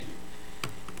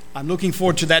I'm looking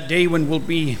forward to that day when we'll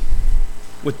be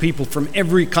with people from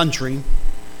every country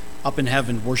up in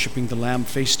heaven worshiping the Lamb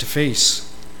face to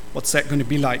face. What's that going to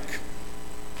be like?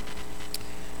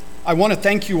 I want to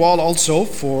thank you all also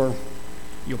for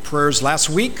your prayers last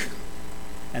week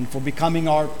and for becoming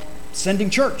our sending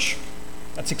church.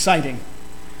 That's exciting.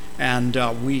 And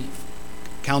we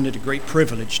count it a great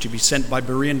privilege to be sent by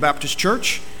Berean Baptist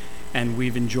Church, and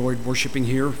we've enjoyed worshiping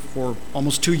here for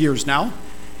almost 2 years now,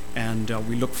 and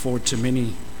we look forward to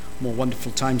many more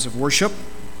wonderful times of worship.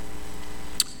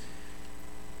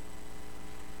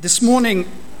 This morning,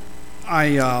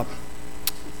 I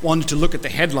wanted to look at the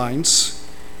headlines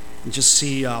and just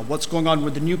see what's going on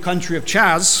with the new country of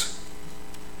Chaz.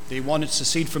 They wanted to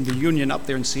secede from the Union up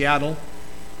there in Seattle,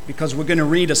 because we're going to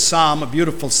read a psalm, a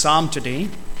beautiful psalm today,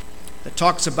 that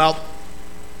talks about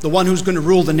the one who's going to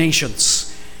rule the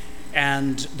nations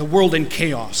and the world in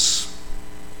chaos.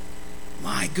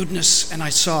 My goodness, and I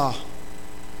saw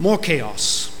more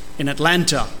chaos in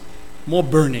Atlanta, more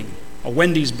burning. A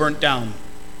Wendy's burnt down.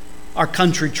 Our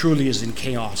country truly is in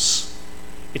chaos.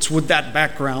 It's with that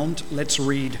background, let's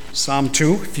read Psalm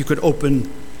 2. If you could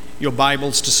open your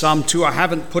Bibles to Psalm 2. I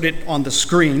haven't put it on the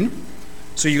screen,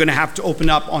 so you're going to have to open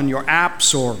up on your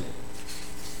apps or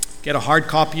get a hard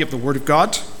copy of the Word of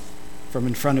God from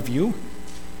in front of you.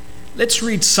 Let's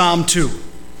read Psalm 2.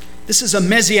 This is a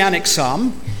messianic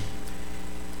psalm,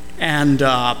 and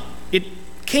it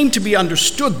came to be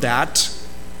understood that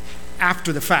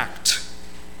after the fact.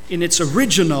 In its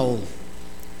original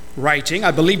writing,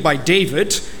 I believe by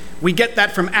David, we get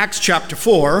that from Acts chapter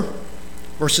 4,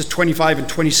 verses 25 and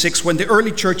 26. When the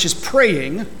early church is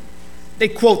praying, they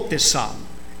quote this psalm,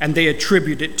 and they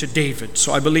attribute it to David.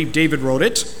 So I believe David wrote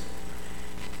it.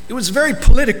 It was very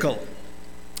political,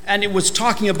 and it was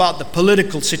talking about the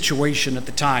political situation at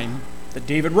the time that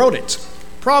David wrote it.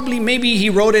 Probably, maybe he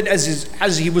wrote it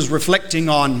as he was reflecting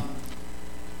on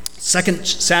 2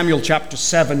 Samuel chapter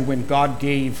 7, when God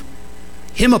gave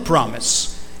him a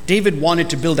promise. David wanted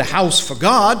to build a house for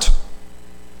God,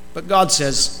 but God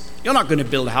says, "You're not going to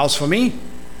build a house for me.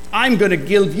 I'm going to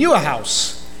give you a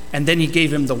house." And then he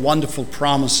gave him the wonderful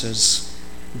promises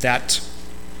that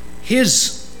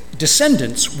his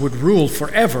descendants would rule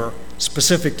forever.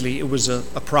 Specifically, it was a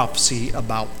prophecy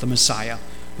about the Messiah,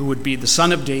 who would be the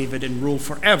son of David and rule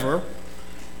forever.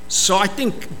 So I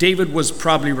think David was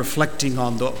probably reflecting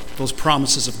on those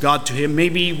promises of God to him,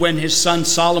 maybe when his son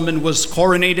Solomon was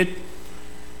coronated.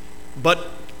 But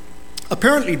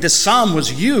apparently this psalm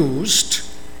was used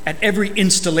at every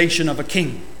installation of a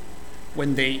king.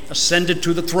 When they ascended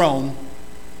to the throne,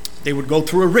 they would go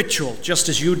through a ritual, just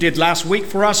as you did last week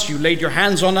for us. You laid your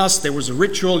hands on us. There was a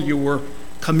ritual. You were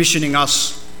commissioning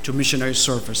us to missionary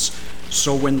service.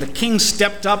 So when the king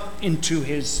stepped up into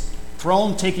his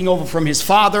throne, taking over from his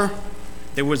father,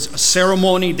 there was a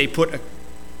ceremony. They put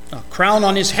a crown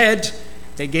on his head.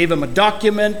 They gave him a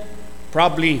document,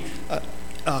 probably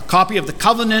a copy of the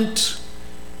covenant,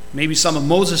 maybe some of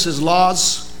Moses'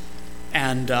 laws,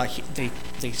 and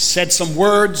they said some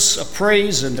words of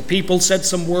praise, and the people said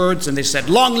some words, and they said,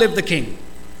 "Long live the king."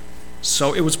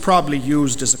 So it was probably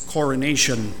used as a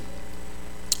coronation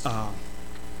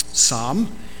psalm.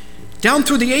 Down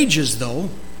through the ages, though,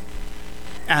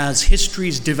 as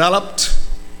history's developed,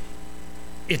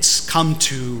 it's come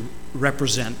to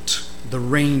represent the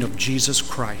reign of Jesus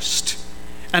Christ.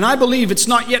 And I believe it's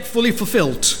not yet fully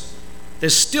fulfilled.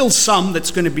 There's still some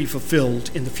that's going to be fulfilled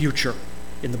in the future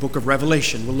in the book of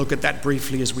Revelation. We'll look at that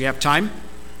briefly as we have time.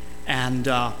 And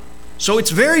so it's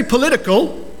very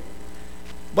political.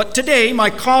 But today,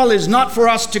 my call is not for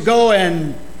us to go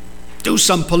and do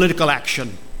some political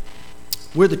action.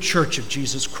 We're the church of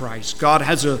Jesus Christ. God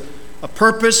has a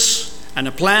purpose and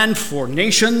a plan for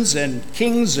nations, and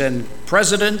kings and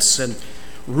presidents, and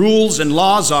rules and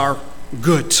laws are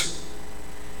good.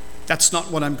 That's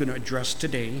not what I'm going to address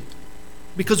today,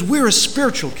 because we're a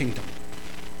spiritual kingdom.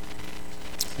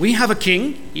 We have a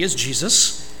king. He is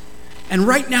Jesus. And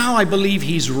right now, I believe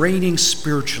he's reigning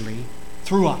spiritually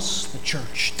through us, the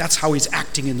church. That's how he's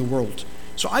acting in the world.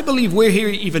 So I believe we're here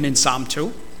even in Psalm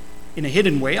 2, in a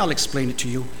hidden way. I'll explain it to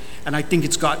you. And I think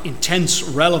it's got intense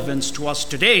relevance to us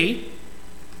today,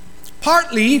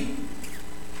 partly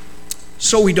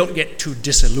so we don't get too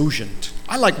disillusioned.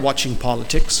 I like watching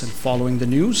politics and following the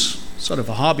news, sort of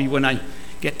a hobby. When I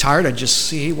get tired, I just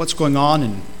see what's going on,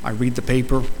 and I read the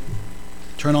paper,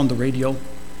 turn on the radio,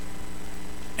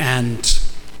 and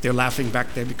they're laughing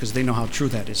back there because they know how true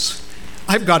that is.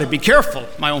 I've got to be careful,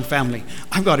 my own family.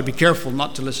 I've got to be careful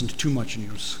not to listen to too much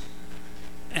news.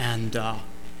 And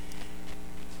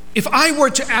if I were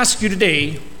to ask you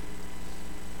today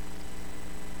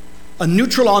a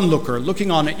neutral onlooker looking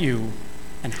on at you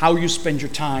and how you spend your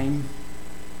time,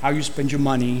 how you spend your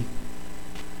money,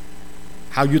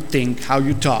 how you think, how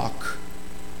you talk,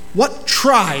 what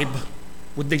tribe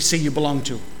would they say you belong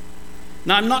to?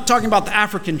 Now, I'm not talking about the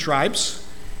African tribes.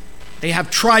 They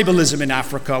have tribalism in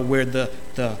Africa where the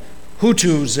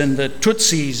Hutus and the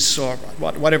Tutsis or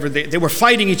whatever, they were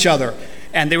fighting each other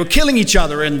and they were killing each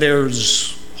other, and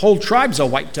there's whole tribes are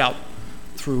wiped out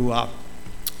through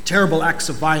terrible acts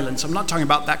of violence. I'm not talking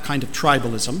about that kind of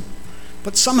tribalism,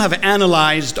 but some have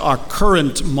analyzed our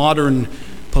current modern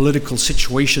political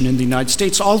situation in the United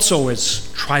States also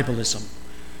as tribalism.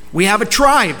 We have a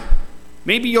tribe.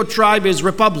 Maybe your tribe is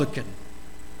Republican,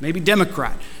 maybe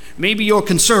Democrat, maybe you're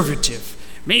conservative,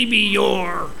 maybe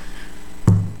you're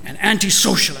an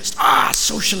anti-socialist.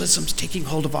 Socialism's taking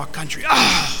hold of our country.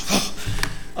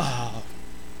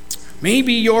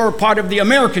 Maybe you're part of the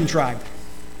American tribe.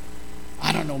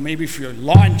 I don't know, maybe if you're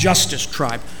law and justice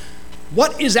tribe.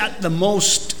 What is at the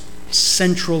most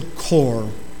central core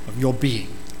of your being,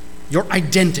 your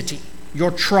identity,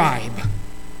 your tribe?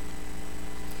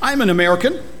 I'm an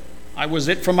American. I was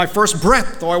it from my first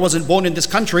breath, though I wasn't born in this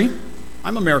country.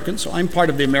 I'm American, so I'm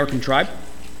part of the American tribe.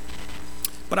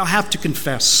 But I'll have to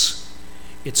confess,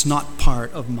 it's not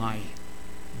part of my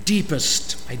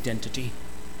deepest identity.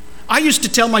 I used to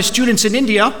tell my students in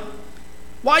India,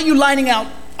 why are you lining up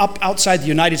outside the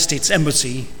United States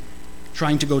Embassy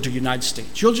trying to go to the United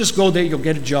States? You'll just go there, you'll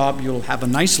get a job, you'll have a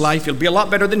nice life, you'll be a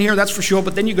lot better than here, that's for sure,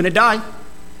 but then you're going to die.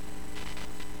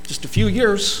 Just a few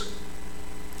years.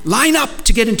 Line up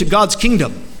to get into God's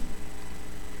kingdom.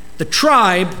 The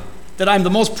tribe that I'm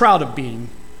the most proud of being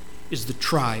is the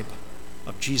tribe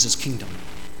of Jesus' kingdom.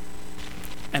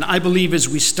 And I believe as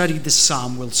we study this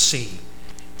psalm, we'll see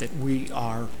that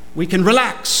we can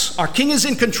relax. Our King is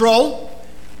in control.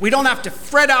 We don't have to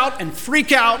fret out and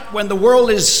freak out when the world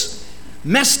is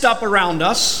messed up around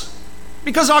us,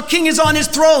 because our King is on his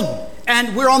throne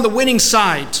and we're on the winning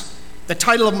side. The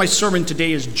title of my sermon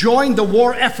today is Join the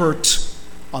War Effort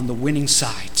on the Winning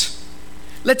Side.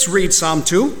 Let's read Psalm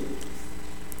 2.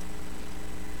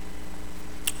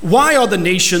 Why are the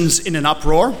nations in an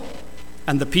uproar,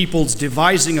 and the peoples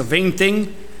devising a vain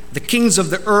thing? The kings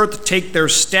of the earth take their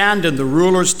stand, and the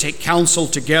rulers take counsel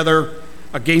together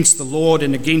against the Lord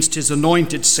and against his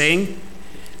anointed, saying,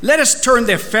 let us turn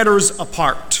their fetters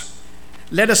apart.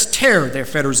 Let us tear their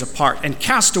fetters apart and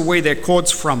cast away their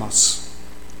cords from us.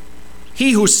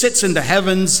 He who sits in the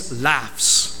heavens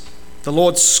laughs. The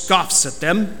Lord scoffs at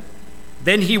them.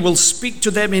 Then he will speak to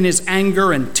them in his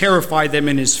anger and terrify them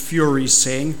in his fury,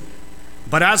 saying,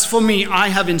 but as for me, I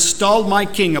have installed my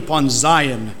king upon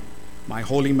Zion, my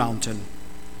holy mountain.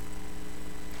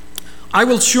 I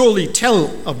will surely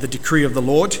tell of the decree of the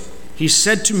Lord. He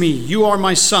said to me, you are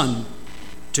my son.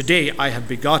 Today I have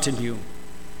begotten you.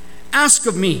 Ask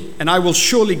of me, and I will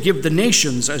surely give the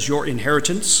nations as your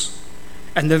inheritance,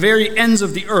 and the very ends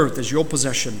of the earth as your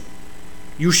possession.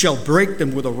 You shall break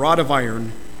them with a rod of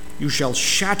iron. You shall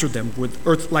shatter them with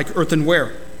like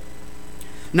earthenware.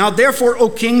 Now therefore, O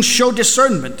kings, show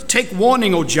discernment. Take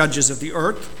warning, O judges of the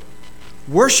earth.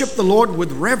 Worship the Lord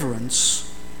with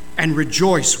reverence and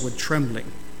rejoice with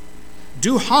trembling.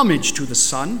 Do homage to the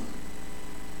Son,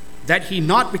 that he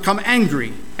not become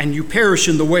angry and you perish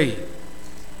in the way.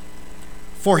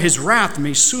 For his wrath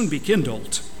may soon be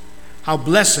kindled. How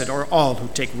blessed are all who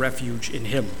take refuge in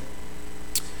him.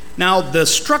 Now, the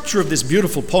structure of this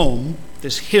beautiful poem,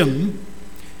 this hymn,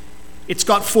 it's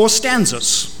got 4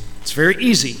 stanzas. It's very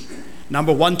easy.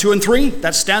 Number 1, 2, and 3,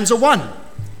 that's stanza 1.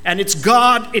 And it's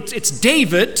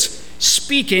David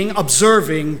speaking,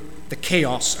 observing the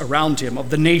chaos around him of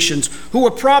the nations who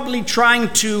were probably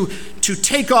trying to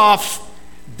take off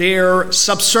their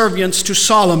subservience to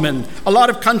Solomon. A lot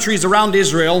of countries around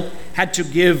Israel had to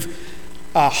give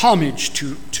homage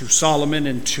to Solomon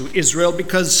and to Israel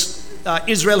because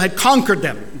Israel had conquered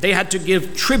them. They had to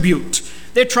give tribute.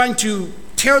 They're trying to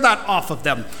tear that off of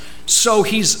them. So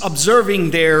he's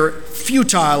observing their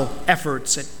futile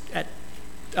efforts at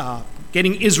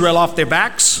getting Israel off their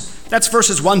backs. That's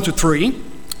verses 1 to 3.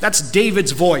 That's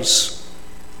David's voice.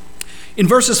 In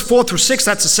verses 4 through 6,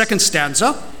 that's the second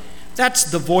stanza. That's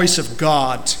the voice of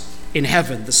God in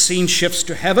heaven. The scene shifts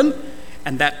to heaven,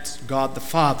 and that's God the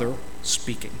Father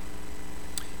speaking.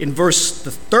 In the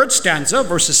third stanza,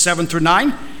 verses 7 through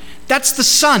 9, that's the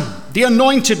Son, the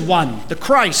anointed one, the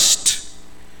Christ.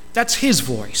 That's his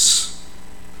voice.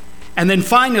 And then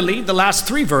finally, the last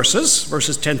 3 verses,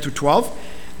 verses 10 through 12,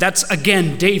 that's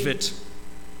again David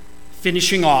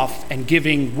finishing off and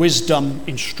giving wisdom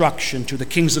instruction to the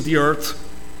kings of the earth,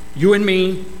 you and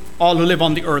me, all who live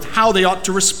on the earth, how they ought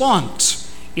to respond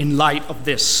in light of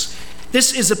this.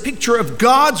 This is a picture of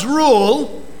God's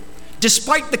rule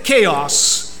despite the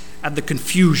chaos and the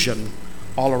confusion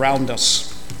all around us.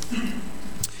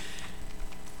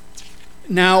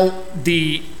 Now,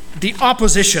 the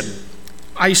opposition.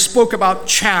 I spoke about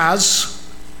Chaz,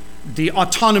 the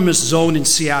autonomous zone in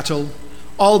Seattle,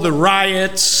 all the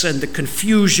riots and the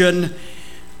confusion.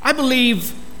 I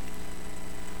believe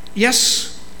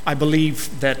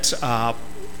that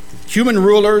human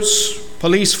rulers,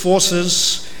 police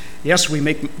forces, yes,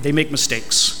 they make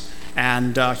mistakes.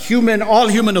 And all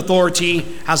human authority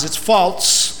has its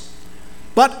faults.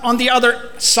 But on the other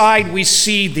side, we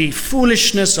see the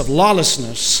foolishness of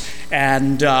lawlessness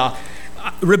and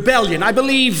rebellion. I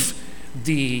believe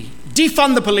the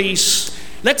defund the police,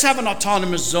 let's have an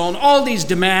autonomous zone, all these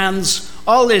demands,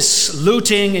 all this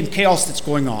looting and chaos that's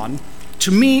going on,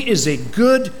 to me is a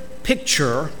good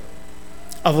picture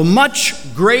of a much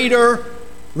greater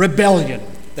rebellion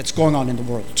that's going on in the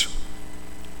world.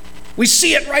 We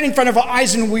see it right in front of our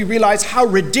eyes and we realize how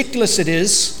ridiculous it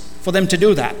is for them to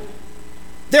do that.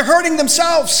 They're hurting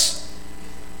themselves.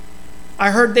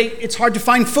 I heard it's hard to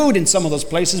find food in some of those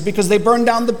places because they burn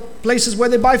down the places where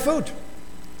they buy food.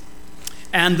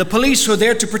 And the police who are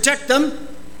there to protect them,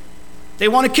 they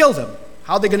want to kill them.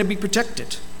 How are they going to be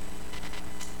protected?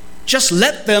 Just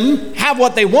let them have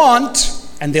what they want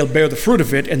and they'll bear the fruit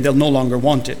of it and they'll no longer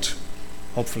want it,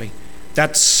 hopefully.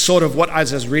 That's sort of what,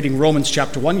 as I was reading Romans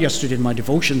chapter 1 yesterday in my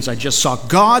devotions, I just saw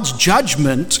God's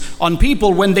judgment on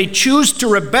people when they choose to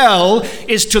rebel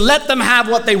is to let them have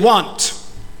what they want.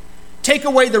 Take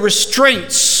away the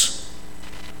restraints.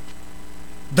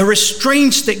 The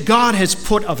restraints that God has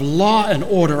put of law and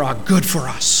order are good for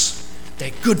us.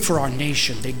 They're good for our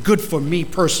nation. They're good for me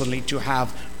personally to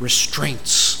have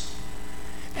restraints.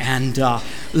 And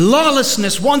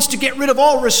lawlessness wants to get rid of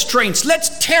all restraints.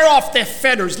 Let's tear off their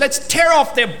fetters. Let's tear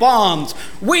off their bonds.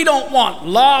 We don't want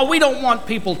law. We don't want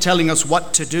people telling us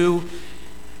what to do.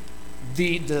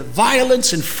 The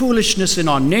violence and foolishness in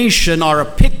our nation are a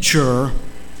picture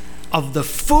of the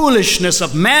foolishness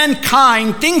of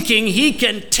mankind thinking he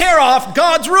can tear off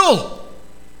God's rule.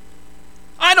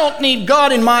 I don't need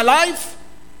God in my life.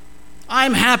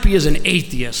 I'm happy as an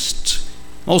atheist.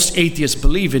 Most atheists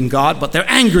believe in God, but they're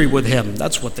angry with him.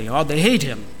 That's what they are. They hate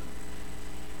him.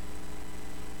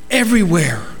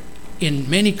 Everywhere in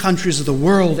many countries of the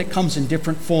world, it comes in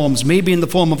different forms. Maybe in the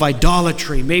form of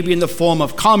idolatry, maybe in the form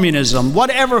of communism.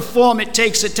 Whatever form it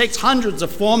takes hundreds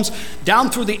of forms down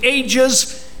through the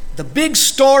ages. The big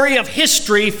story of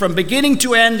history from beginning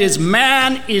to end is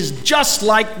man is just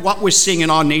like what we're seeing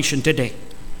in our nation today.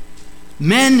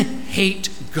 Men hate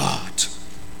God.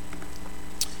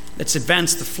 Let's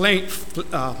advance the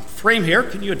frame here.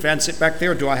 Can you advance it back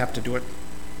there, or do I have to do it?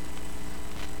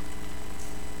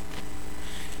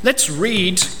 Let's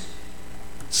read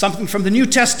something from the New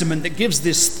Testament that gives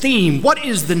this theme. What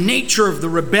is the nature of the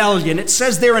rebellion? It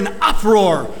says they're an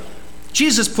uproar.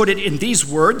 Jesus put it in these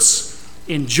words.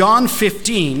 In John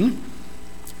 15,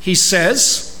 he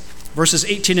says, verses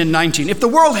 18 and 19, if the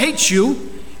world hates you,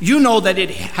 you know that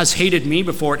it has hated me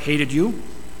before it hated you.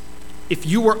 If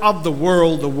you were of the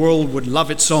world would love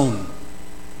its own.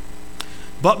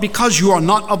 But because you are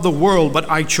not of the world, but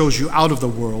I chose you out of the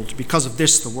world, because of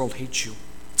this the world hates you.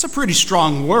 It's a pretty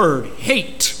strong word,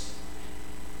 hate.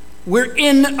 We're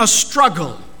in a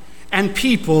struggle, and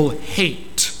people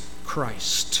hate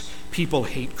Christ. People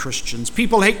hate Christians.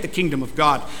 People hate the kingdom of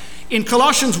God. In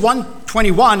Colossians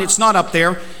 1:21, it's not up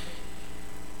there,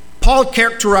 Paul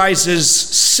characterizes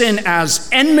sin as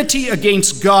enmity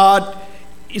against God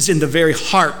is in the very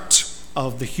heart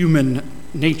of the human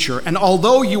nature. And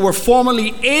although you were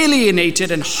formerly alienated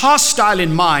and hostile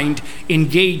in mind,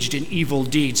 engaged in evil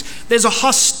deeds. There's a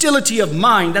hostility of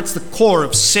mind. That's the core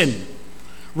of sin.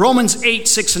 Romans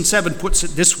 8:6 and 7 puts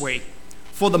it this way.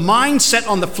 For the mind set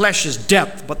on the flesh is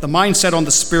death, but the mind set on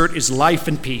the spirit is life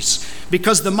and peace.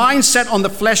 Because the mind set on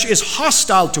the flesh is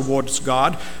hostile towards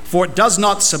God, for it does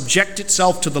not subject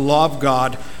itself to the law of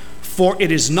God, for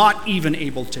it is not even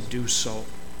able to do so.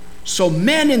 So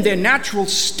men in their natural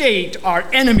state are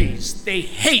enemies. They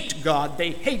hate God. They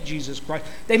hate Jesus Christ.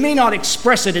 They may not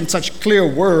express it in such clear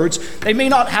words. They may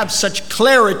not have such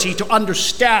clarity to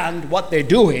understand what they're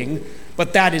doing,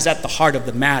 but that is at the heart of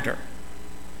the matter.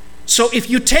 So if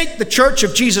you take the Church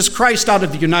of Jesus Christ out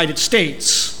of the United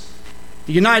States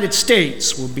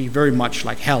will be very much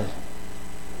like hell.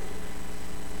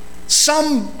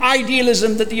 Some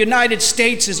idealism that the United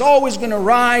States is always going to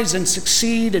rise and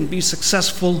succeed and be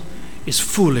successful is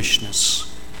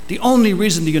foolishness. The only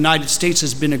reason the United States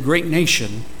has been a great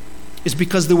nation is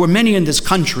because there were many in this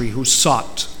country who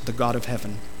sought the God of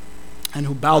heaven and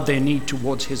who bowed their knee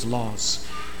towards his laws.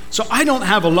 So I don't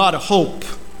have a lot of hope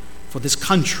for this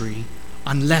country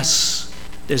unless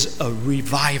there's a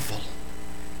revival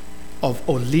of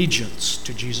allegiance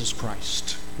to Jesus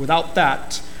Christ. Without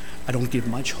that, I don't give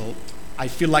much hope. I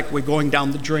feel like we're going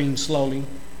down the drain slowly,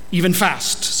 even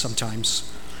fast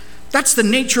sometimes. That's the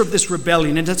nature of this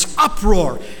rebellion, and it's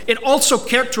uproar. It also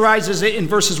characterizes it in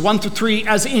verses 1 to 3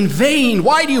 as in vain.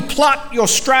 Why do you plot your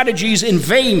strategies in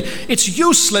vain? It's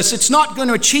useless. It's not going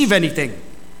to achieve anything.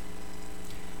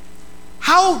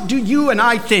 How do you and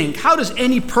I think? How does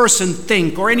any person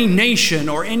think, or any nation,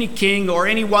 or any king, or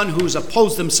anyone who's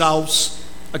opposed themselves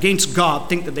against God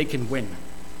think that they can win?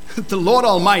 The Lord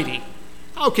Almighty,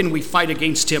 how can we fight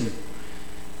against him?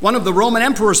 One of the Roman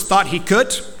emperors thought he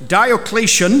could.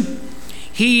 Diocletian,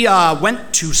 he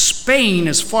went to Spain,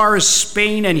 as far as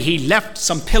Spain, and he left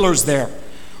some pillars there.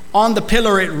 On the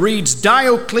pillar it reads,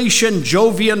 Diocletian,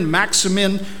 Jovian,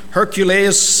 Maximin,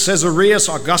 Herculeus, Caesarius,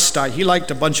 Augusta. He liked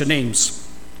a bunch of names.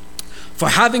 For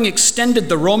having extended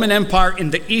the Roman Empire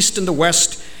in the east and the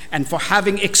west, and for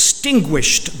having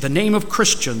extinguished the name of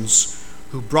Christians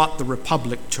who brought the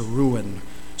republic to ruin.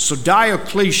 So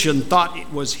Diocletian thought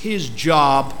it was his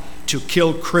job to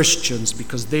kill Christians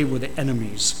because they were the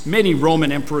enemies. Many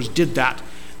Roman emperors did that.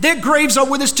 Their graves are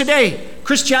with us today.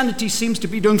 Christianity seems to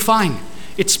be doing fine.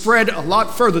 It spread a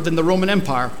lot further than the Roman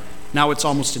Empire. Now it's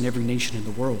almost in every nation in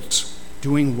the world,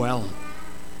 doing well.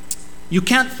 You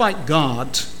can't fight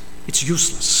God. It's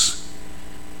useless.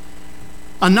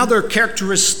 Another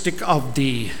characteristic of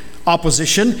the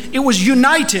opposition, it was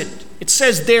united. It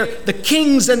says there, the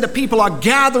kings and the people are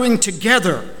gathering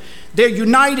together. They're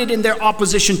united in their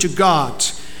opposition to God.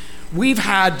 We've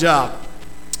had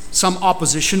some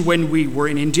opposition when we were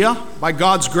in India. By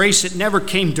God's grace, it never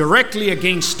came directly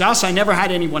against us. I never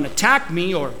had anyone attack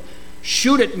me or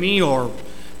shoot at me,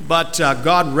 but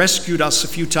God rescued us a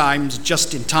few times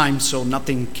just in time, so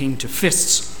nothing came to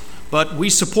fists. But we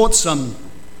support some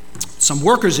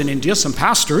workers in India, some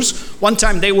pastors. One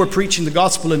time they were preaching the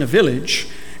gospel in a village,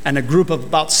 and a group of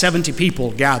about 70 people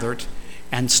gathered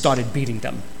and started beating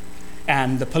them.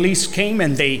 And the police came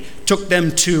and they took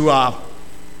them to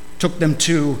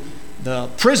the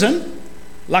prison.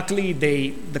 Luckily,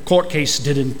 the court case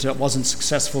wasn't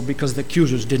successful because the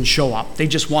accusers didn't show up. They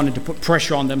just wanted to put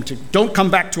pressure on them to don't come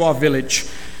back to our village.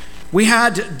 We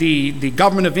had the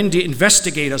government of India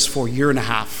investigate us for a year and a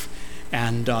half,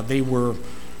 and they were,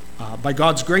 by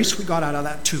God's grace, we got out of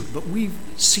that too. But we've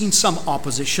seen some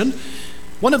opposition.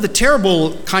 One of the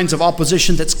terrible kinds of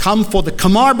opposition that's come for the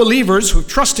Kamar believers who've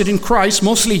trusted in Christ,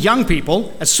 mostly young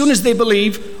people, as soon as they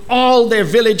believe, all their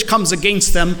village comes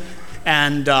against them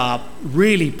and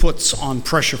really puts on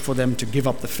pressure for them to give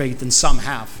up the faith, and some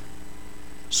have.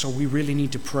 So we really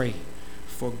need to pray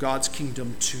for God's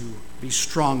kingdom to be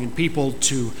strong and people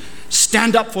to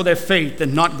stand up for their faith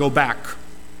and not go back.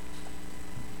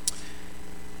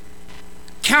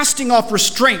 Casting off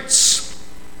restraints.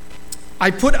 I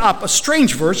put up a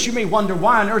strange verse. You may wonder,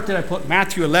 why on earth did I put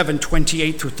Matthew 11,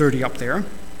 28 through 30 up there?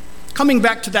 Coming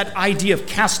back to that idea of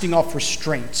casting off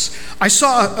restraints. I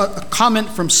saw a comment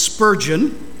from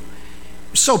Spurgeon.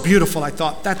 So beautiful, I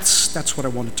thought, that's what I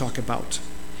want to talk about.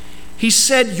 He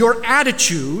said, your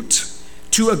attitude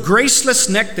to a graceless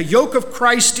neck, the yoke of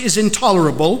Christ is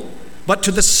intolerable, but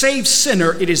to the saved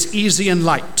sinner it is easy and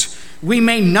light. We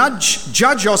may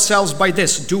judge ourselves by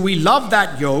this. Do we love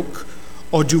that yoke,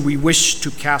 or do we wish to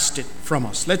cast it from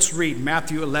us? Let's read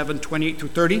Matthew 11, 28 through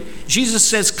 30. Jesus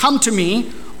says, come to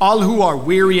me, all who are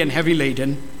weary and heavy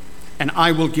laden, and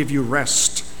I will give you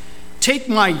rest. Take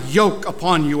my yoke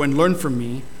upon you and learn from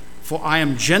me, for I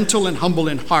am gentle and humble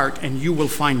in heart, and you will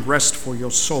find rest for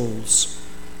your souls.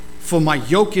 For my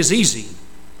yoke is easy,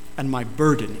 and my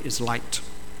burden is light.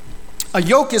 A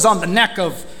yoke is on the neck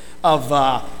of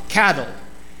cattle.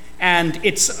 And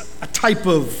it's a type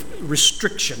of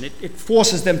restriction. It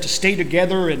forces them to stay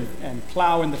together and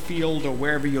plow in the field or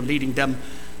wherever you're leading them.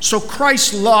 So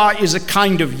Christ's law is a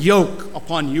kind of yoke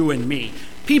upon you and me.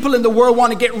 People in the world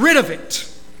want to get rid of it.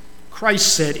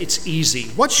 Christ said it's easy.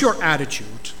 What's your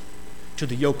attitude to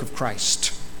the yoke of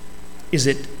Christ? Is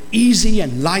it easy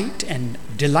and light and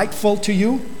delightful to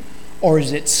you? Or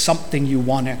is it something you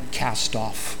want to cast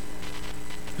off?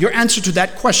 Your answer to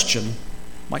that question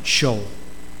might show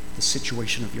the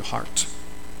situation of your heart.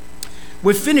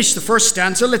 We've finished the first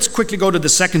stanza. Let's quickly go to the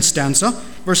second stanza,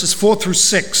 verses 4 through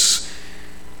 6.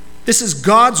 This is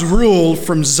God's rule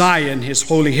from Zion, his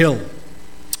holy hill.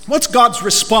 What's God's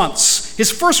response?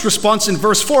 His first response in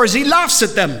verse 4 is he laughs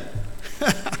at them.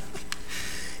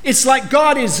 It's like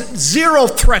God is zero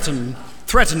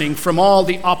threatening from all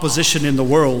the opposition in the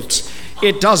world.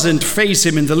 It doesn't faze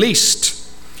him in the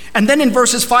least. And then in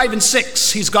verses 5 and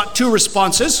 6, he's got two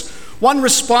responses. One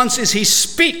response is he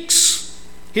speaks.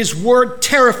 His word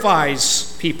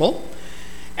terrifies people.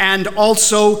 And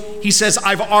also he says,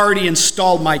 I've already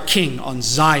installed my king on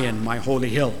Zion, my holy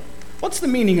hill. What's the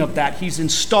meaning of that? He's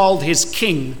installed his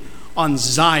king on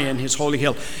Zion, his holy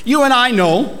hill. You and I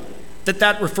know that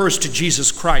that refers to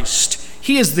Jesus Christ.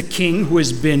 He is the king who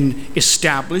has been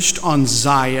established on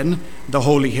Zion, the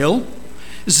holy hill.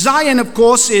 Zion, of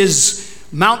course, is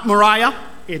Mount Moriah.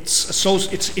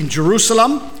 It's in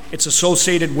Jerusalem. It's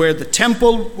associated where the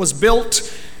temple was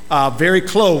built, very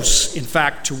close, in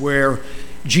fact, to where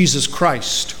Jesus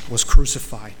Christ was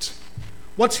crucified.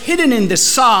 What's hidden in this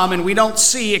psalm, and we don't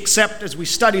see except as we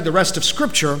study the rest of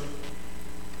Scripture,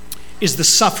 is the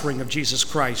suffering of Jesus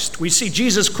Christ. We see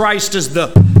Jesus Christ as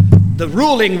the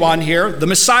ruling one here. The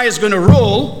Messiah is going to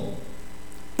rule.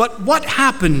 But what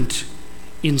happened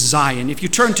in Zion? If you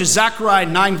turn to Zechariah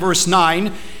 9, verse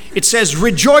 9, it says,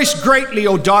 Rejoice greatly,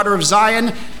 O daughter of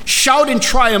Zion. Shout in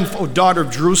triumph, O daughter of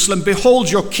Jerusalem.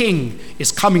 Behold, your king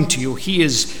is coming to you. He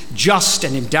is just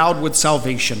and endowed with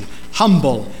salvation,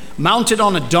 humble, mounted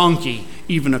on a donkey,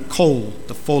 even a colt,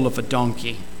 the foal of a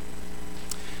donkey.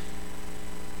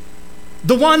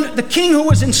 The king who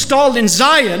was installed in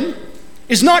Zion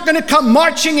is not going to come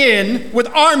marching in with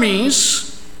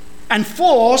armies and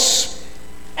force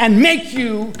and make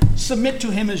you submit to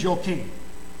him as your king.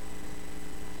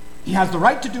 He has the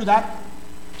right to do that.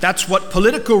 That's what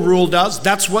political rule does.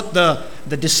 That's what the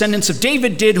descendants of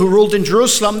David did who ruled in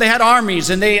Jerusalem. They had armies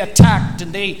and they attacked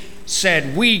and they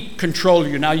said, we control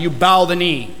you. Now you bow the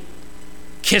knee.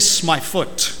 Kiss my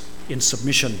foot in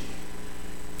submission.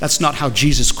 That's not how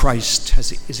Jesus Christ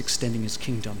is extending his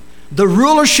kingdom. The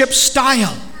rulership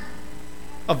style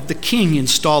of the king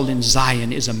installed in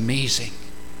Zion is amazing.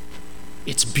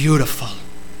 It's beautiful.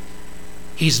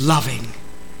 He's loving.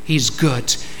 He's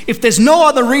good. If there's no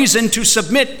other reason to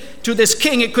submit to this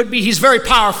king, it could be he's very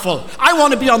powerful. I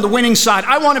want to be on the winning side.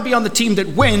 I want to be on the team that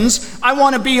wins. I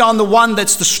want to be on the one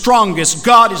that's the strongest.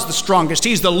 God is the strongest.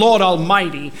 He's the Lord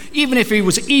Almighty. Even if he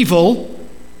was evil,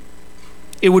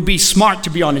 it would be smart to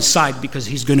be on his side because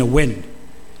he's going to win.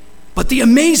 But the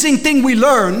amazing thing we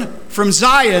learn from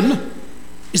Zion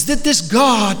is that this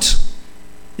God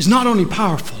is not only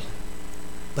powerful,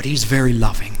 but he's very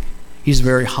loving. He's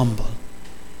very humble.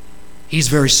 He's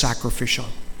very sacrificial.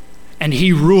 And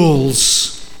he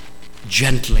rules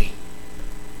gently.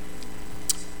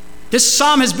 This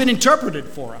psalm has been interpreted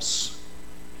for us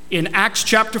in Acts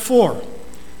chapter 4.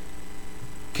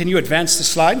 Can you advance the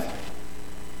slide?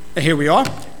 Here we are.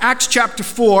 Acts chapter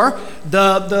 4.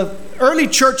 The early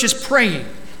church is praying.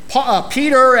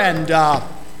 Peter and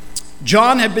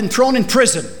John have been thrown in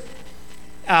prison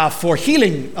for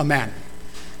healing a man.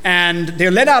 And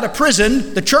they're let out of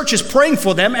prison. The church is praying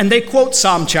for them, and they quote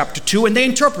Psalm chapter 2, and they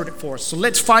interpret it for us. So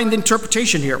let's find the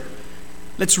interpretation here.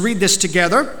 Let's read this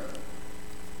together.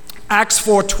 Acts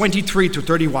 4, 23 to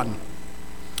 31.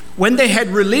 When they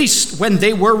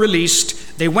were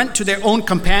released, they went to their own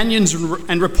companions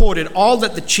and reported all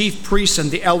that the chief priests and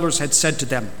the elders had said to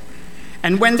them.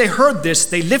 And when they heard this,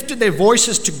 they lifted their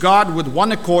voices to God with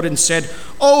one accord and said,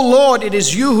 O Lord, it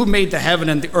is you who made the heaven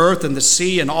and the earth and the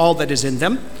sea and all that is in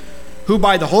them, who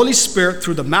by the Holy Spirit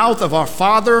through the mouth of our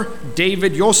father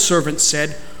David, your servant,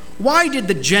 said, Why did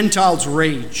the Gentiles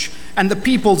rage and the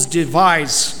peoples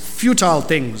devise futile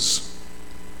things?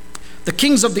 The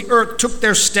kings of the earth took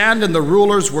their stand, and the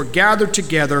rulers were gathered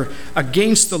together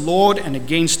against the Lord and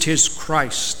against his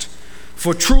Christ.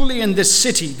 For truly in this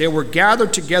city they were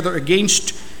gathered together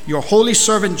against your holy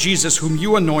servant Jesus, whom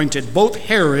you anointed, both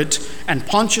Herod and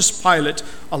Pontius Pilate,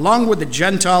 along with the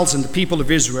Gentiles and the people of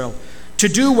Israel, to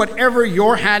do whatever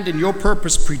your hand and your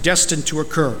purpose predestined to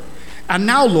occur. And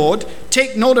now, Lord,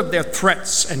 take note of their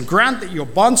threats, and grant that your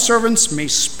bondservants may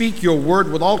speak your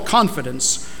word with all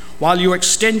confidence, while you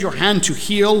extend your hand to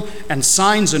heal, and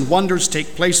signs and wonders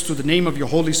take place through the name of your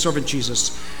holy servant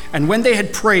Jesus. And when they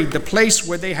had prayed, the place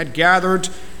where they had gathered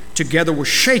together was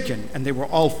shaken, and they were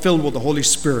all filled with the Holy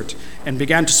Spirit and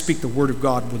began to speak the word of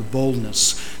God with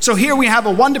boldness. So here we have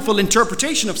a wonderful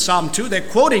interpretation of Psalm 2. They're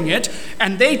quoting it,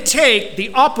 and they take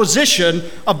the opposition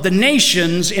of the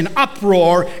nations in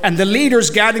uproar and the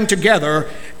leaders gathering together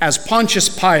as Pontius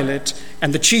Pilate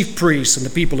and the chief priests and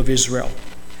the people of Israel.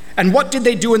 And what did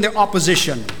they do in their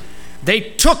opposition? They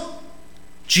took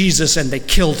Jesus and they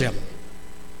killed him.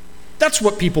 That's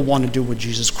what people want to do with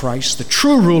Jesus Christ, the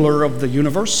true ruler of the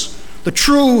universe, the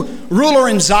true ruler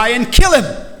in Zion. Kill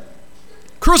him.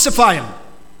 Crucify him.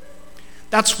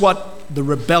 That's what the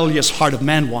rebellious heart of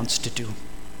man wants to do.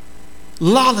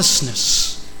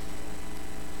 Lawlessness,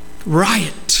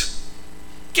 riot,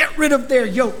 Get rid of their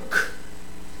yoke.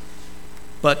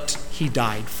 But he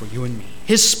died for you and me.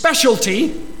 His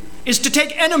specialty is to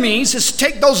take enemies, is to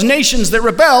take those nations that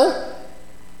rebel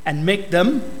and make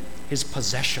them his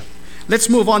possession. Let's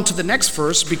move on to the next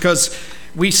verse, because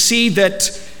we see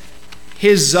that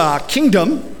his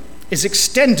kingdom is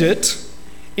extended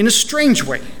in a strange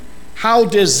way. How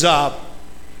does,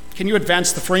 can you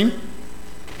advance the frame?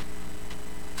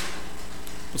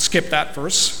 We'll skip that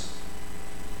verse.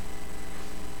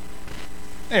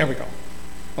 There we go.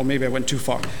 Oh, maybe I went too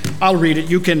far. I'll read it.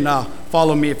 You can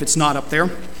follow me if it's not up there.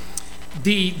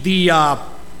 The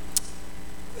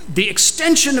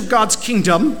extension of God's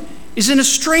kingdom is in a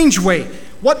strange way.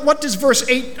 What does verse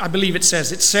 8, I believe it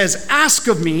says? It says, ask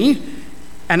of me,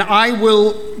 and I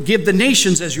will give the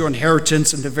nations as your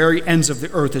inheritance and the very ends of the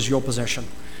earth as your possession.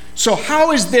 So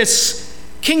how is this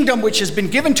kingdom, which has been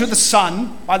given to the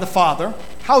Son by the Father,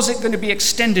 how is it going to be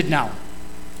extended now?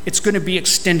 It's going to be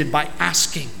extended by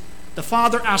asking. The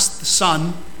Father asked the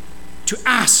Son to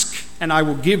ask, and I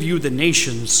will give you the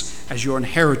nations as your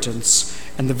inheritance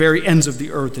and the very ends of the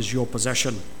earth as your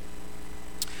possession.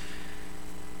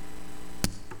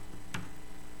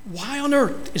 Why on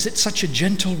earth is it such a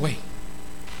gentle way?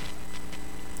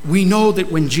 We know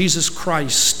that when Jesus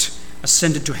Christ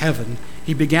ascended to heaven,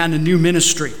 he began a new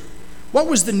ministry. What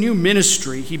was the new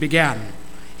ministry he began?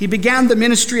 He began the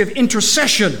ministry of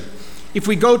intercession. If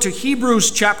we go to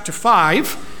Hebrews chapter 5,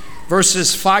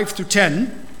 verses 5 through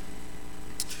 10,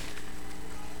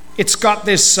 it's got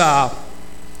this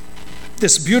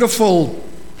beautiful,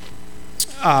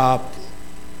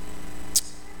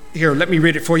 here, let me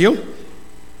read it for you.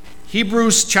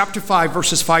 Hebrews chapter 5,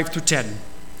 verses 5 through 10.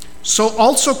 So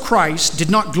also Christ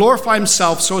did not glorify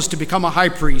himself so as to become a high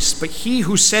priest, but he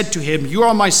who said to him, you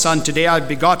are my son, today I have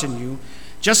begotten you,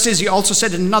 just as he also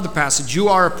said in another passage, you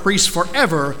are a priest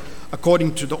forever,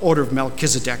 according to the order of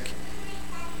Melchizedek.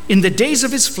 In the days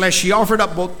of his flesh, he offered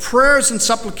up both prayers and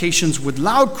supplications with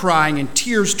loud crying and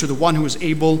tears to the one who was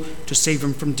able to save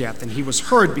him from death, and he was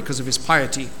heard because of his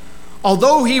piety.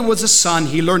 Although he was a son,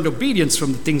 he learned obedience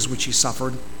from the things which he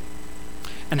suffered.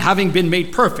 And having been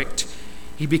made perfect,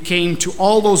 he became to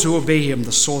all those who obey him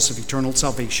the source of eternal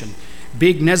salvation,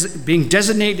 being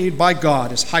designated by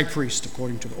God as high priest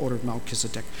according to the order of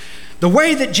Melchizedek. The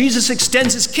way that Jesus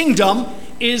extends his kingdom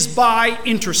is by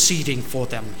interceding for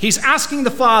them. He's asking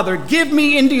the Father, give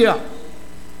me India,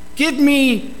 give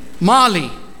me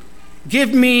Mali,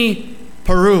 give me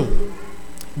Peru,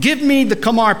 give me the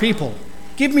Khmer people,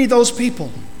 give me those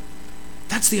people.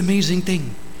 That's the amazing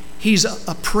thing. He's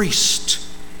a priest.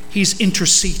 He's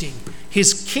interceding.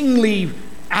 His kingly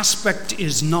aspect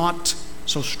is not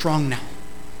so strong now.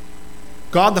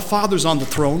 God the Father's on the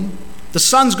throne. The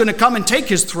Son's going to come and take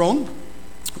his throne.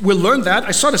 We'll learn that.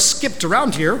 I sort of skipped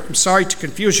around here. I'm sorry to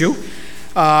confuse you.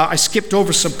 I skipped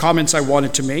over some comments I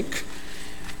wanted to make.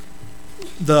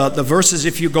 The verses,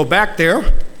 if you go back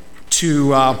there to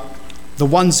the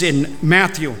ones in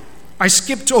Matthew, I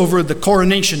skipped over the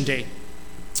coronation day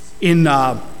in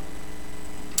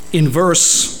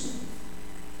verse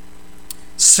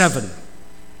 7.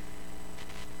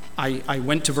 I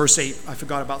went to verse 8. I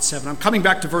forgot about 7. I'm coming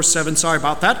back to verse 7. Sorry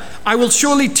about that. I will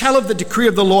surely tell of the decree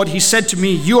of the Lord. He said to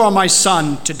me, you are my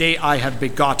son. Today I have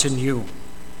begotten you.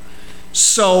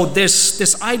 So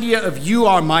this idea of you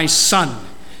are my son,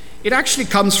 it actually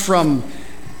comes from,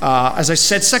 as I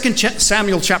said, 2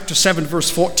 Samuel chapter 7, verse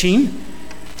 14.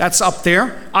 That's up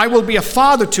there. I will be a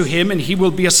father to him, and he will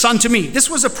be a son to me.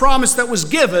 This was a promise that was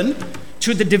given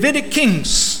to the Davidic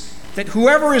kings, that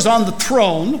whoever is on the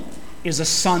throne is a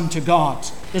son to God.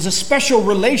 There's a special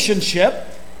relationship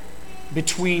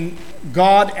between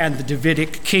God and the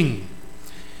Davidic king.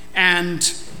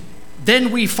 And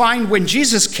then we find when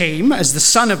Jesus came as the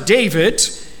son of David,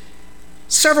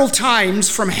 several times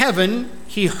from heaven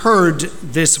he heard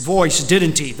this voice,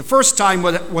 didn't he? The first time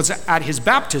was at his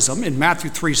baptism in Matthew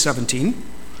 3:17.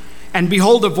 And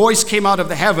behold, a voice came out of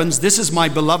the heavens, this is my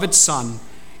beloved son,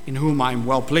 in whom I am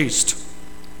well pleased.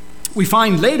 We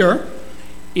find later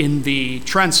in the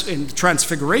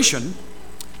Transfiguration,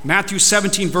 Matthew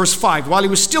 17, verse 5, while he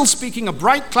was still speaking, a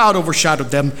bright cloud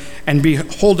overshadowed them, and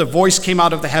behold, a voice came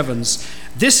out of the heavens,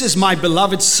 this is my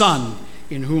beloved son,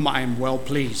 in whom I am well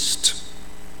pleased.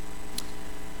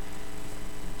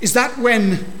 Is that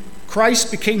when Christ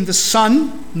became the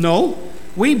Son? No.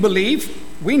 We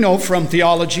know from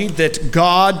theology that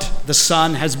God, the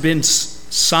Son, has been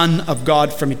Son of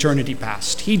God from eternity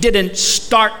past. He didn't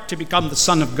start to become the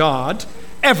Son of God,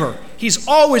 ever. He's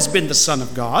always been the Son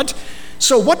of God.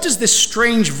 So what does this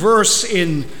strange verse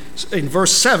in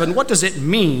verse 7, what does it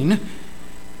mean?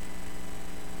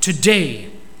 Today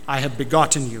I have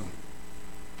begotten you.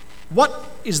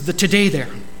 what is the today there?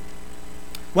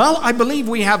 Well, I believe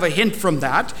we have a hint from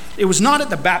that. It was not at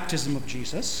the baptism of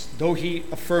Jesus, though he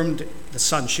affirmed the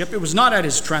sonship. It was not at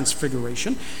his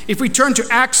transfiguration. If we turn to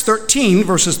Acts 13,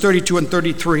 verses 32 and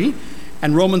 33,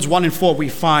 and Romans 1 and 4, we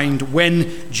find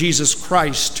when Jesus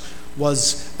Christ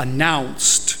was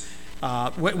announced,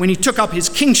 when he took up his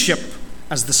kingship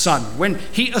as the Son, when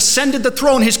he ascended the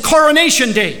throne, his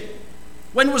coronation day.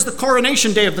 When was the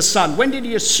coronation day of the Son? When did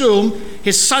he assume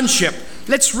his sonship?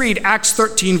 Let's read Acts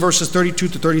 13, verses 32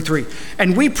 to 33.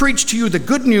 And we preach to you the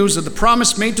good news of the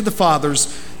promise made to the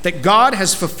fathers, that God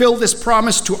has fulfilled this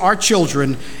promise to our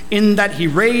children, in that he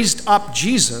raised up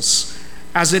Jesus,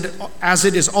 as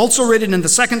it is also written in the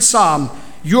second Psalm,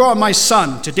 you are my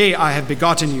son, today I have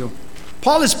begotten you.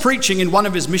 Paul is preaching in one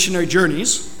of his missionary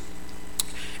journeys,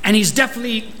 and he's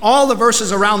definitely, all the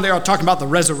verses around there are talking about the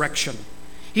resurrection.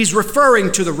 He's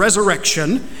referring to the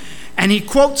resurrection, and he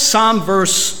quotes Psalm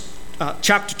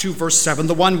chapter 2, verse 7,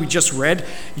 the one we just read.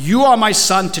 You are my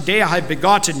son, today I have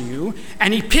begotten you.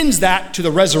 And he pins that to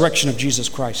the resurrection of Jesus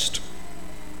Christ.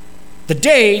 The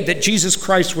day that Jesus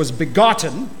Christ was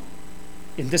begotten,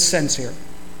 in this sense here,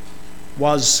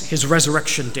 was his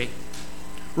resurrection day.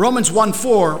 Romans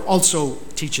 1:4 also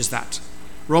teaches that.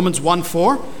 Romans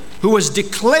 1:4, who was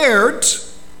declared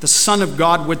the Son of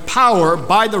God with power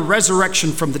by the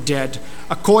resurrection from the dead,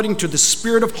 according to the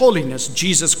Spirit of holiness,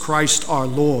 Jesus Christ our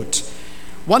Lord.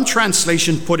 One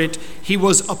translation put it, he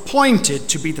was appointed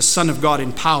to be the Son of God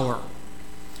in power.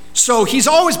 So he's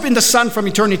always been the Son from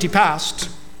eternity past,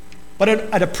 but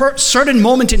at a certain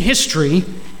moment in history,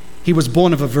 he was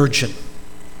born of a virgin.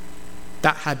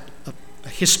 That had a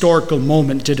historical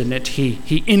moment, didn't it?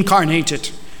 He incarnated.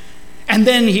 And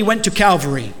then he went to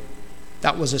Calvary.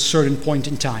 That was a certain point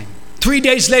in time. 3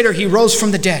 days later, he rose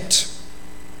from the dead.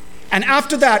 And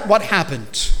after that, what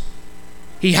happened?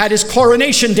 He had his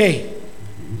coronation day.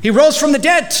 He rose from the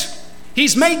dead.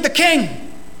 He's made the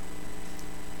king.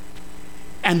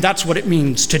 And that's what it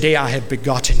means, today I have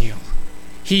begotten you.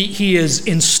 He is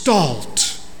installed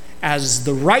as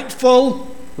the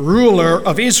rightful ruler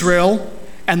of Israel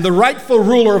and the rightful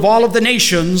ruler of all of the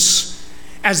nations,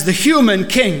 as the human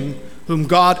king whom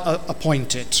God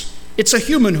appointed. It's a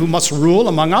human who must rule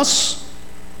among us.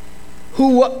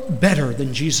 Who better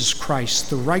than Jesus Christ,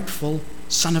 the rightful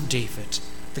Son of David,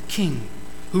 the King,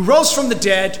 who rose from the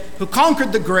dead, who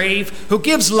conquered the grave, who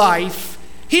gives life.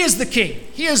 He is the King.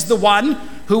 He is the one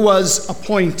who was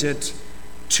appointed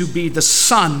to be the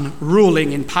Son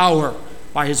ruling in power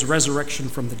by his resurrection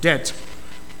from the dead.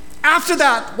 After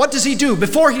that, what does he do?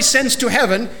 Before he sends to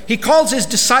heaven, he calls his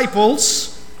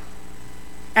disciples,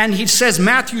 and he says,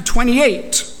 Matthew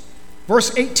 28,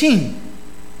 verse 18.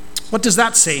 What does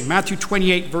that say? Matthew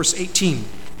 28, verse 18.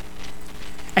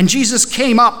 And Jesus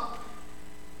came up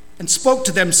and spoke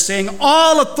to them, saying,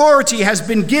 all authority has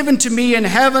been given to me in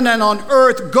heaven and on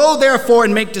earth. Go therefore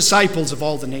and make disciples of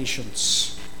all the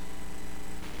nations.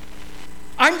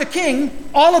 I'm the king.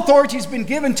 All authority has been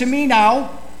given to me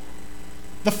now.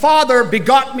 The Father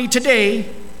begot me today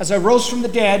as I rose from the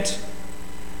dead.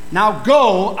 Now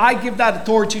go, I give that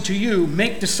authority to you.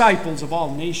 Make disciples of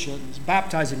all nations,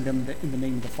 baptizing them in the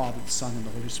name of the Father, the Son, and the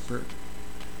Holy Spirit.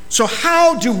 So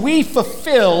how do we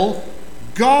fulfill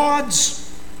God's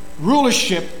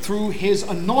rulership through his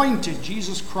anointed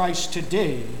Jesus Christ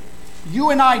today? You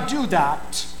and I do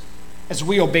that as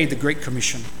we obey the Great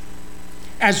Commission.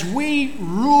 As we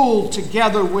rule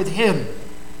together with him.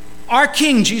 Our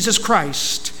King, Jesus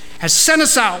Christ, has sent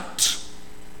us out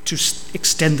to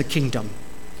extend the kingdom.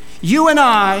 You and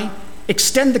I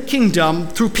extend the kingdom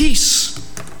through peace,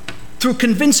 through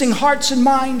convincing hearts and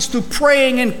minds, through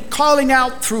praying and calling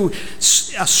out, through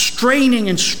straining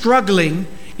and struggling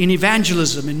in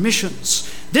evangelism and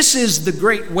missions. This is the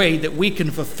great way that we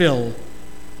can fulfill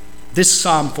this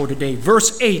psalm for today.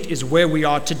 Verse 8 is where we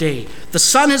are today. The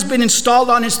Son has been installed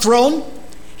on his throne.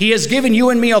 He has given you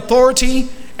and me authority,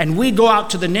 and we go out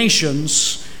to the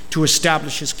nations to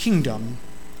establish his kingdom,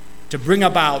 to bring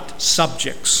about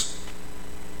subjects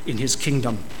in his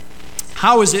kingdom.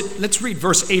 How is it? Let's read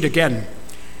verse 8 again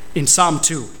in Psalm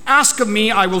 2. Ask of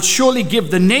me, I will surely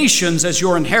give the nations as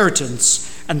your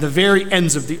inheritance, and the very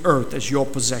ends of the earth as your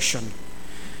possession.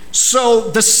 So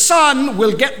the Son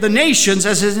will get the nations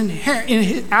as his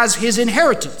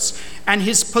inheritance and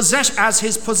as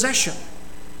his possession.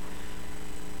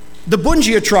 The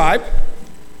Bunjia tribe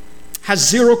has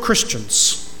 0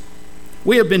 Christians.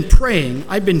 We have been praying.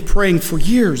 I've been praying for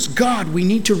years. God, we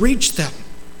need to reach them.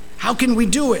 How can we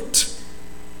do it?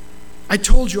 I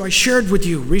told you, I shared with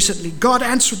you recently, God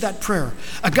answered that prayer.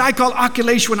 A guy called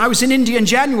Akhilesh, when I was in India in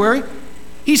January,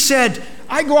 he said,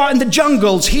 I go out in the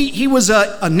jungles. He was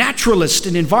a naturalist,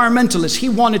 an environmentalist. He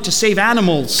wanted to save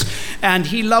animals, and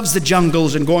he loves the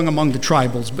jungles and going among the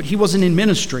tribals, but he wasn't in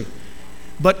ministry.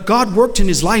 But God worked in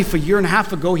his life a year and a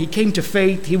half ago. He came to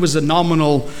faith. He was a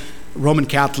nominal Roman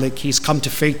Catholic. He's come to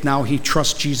faith now. He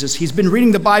trusts Jesus. He's been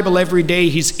reading the Bible every day.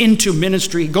 He's into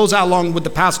ministry. He goes out along with the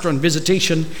pastor on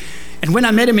visitation. And when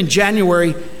I met him in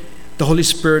January, the Holy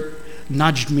Spirit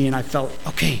nudged me and I felt,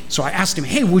 okay. So I asked him,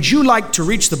 hey, would you like to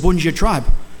reach the Bunjia tribe?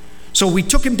 So we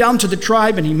took him down to the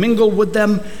tribe and he mingled with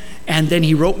them. And then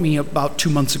he wrote me about 2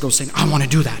 months ago saying, I want to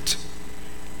do that.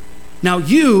 Now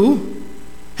you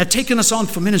had taken us on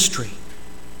for ministry.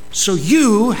 So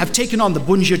you have taken on the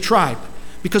Bunjia tribe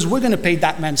because we're going to pay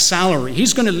that man's salary.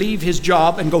 He's going to leave his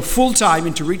job and go full-time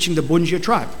into reaching the Bunjia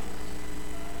tribe.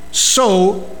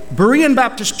 So Berean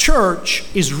Baptist Church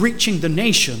is reaching the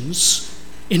nations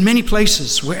in many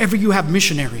places, wherever you have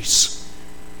missionaries.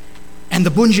 And the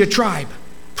Bunjia tribe,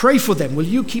 pray for them. Will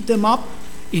you keep them up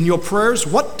in your prayers?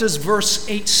 What does verse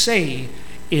 8 say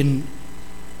in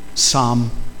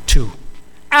Psalm 2?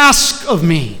 Ask of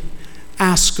me,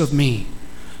 ask of me.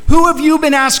 Who have you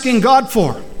been asking God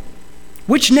for?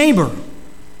 Which neighbor?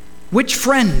 Which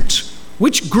friend?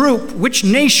 Which group? Which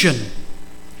nation?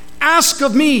 Ask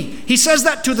of me. He says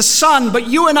that to the Son, but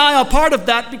you and I are part of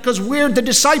that because we're the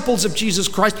disciples of Jesus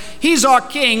Christ. He's our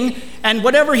King, and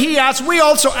whatever he asks, we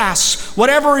also ask.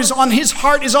 Whatever is on his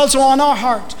heart is also on our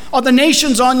heart. Are the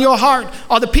nations on your heart?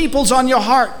 Are the peoples on your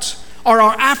heart? Are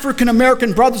our African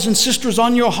American brothers and sisters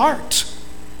on your heart?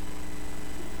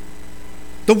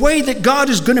 The way that God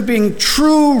is going to bring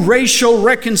true racial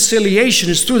reconciliation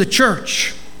is through the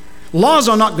church. Laws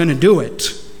are not going to do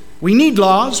it. We need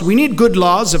laws. We need good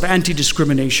laws of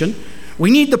anti-discrimination.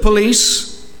 We need the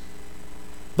police.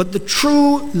 But the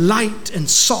true light and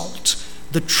salt,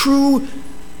 the true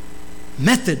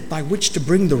method by which to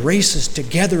bring the races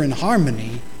together in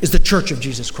harmony is the Church of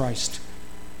Jesus Christ.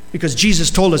 Because Jesus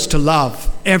told us to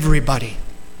love everybody,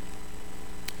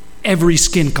 every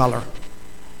skin color.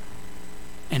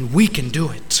 And we can do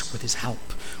it with his help.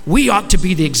 We ought to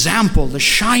be the example, the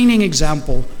shining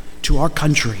example to our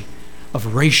country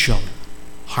of racial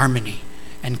harmony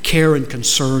and care and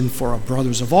concern for our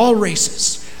brothers of all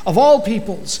races, of all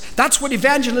peoples. That's what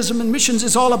evangelism and missions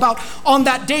is all about. On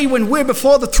that day when we're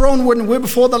before the throne, when we're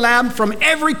before the Lamb from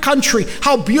every country,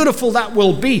 how beautiful that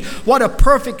will be. What a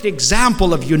perfect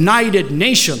example of united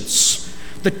nations.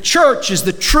 The church is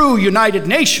the true United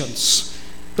Nations.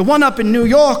 The one up in New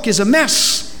York is a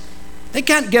mess. They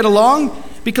can't get along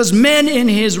because men in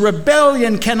his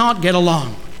rebellion cannot get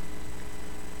along.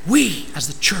 We, as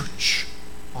the church,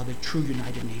 are the true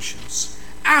United Nations.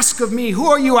 Ask of me, who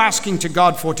are you asking to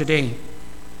God for today?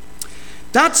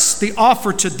 That's the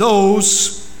offer to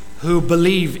those who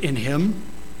believe in him.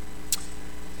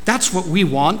 That's what we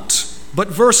want. But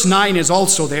verse 9 is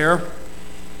also there.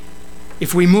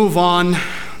 If we move on,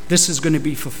 this is going to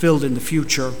be fulfilled in the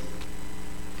future.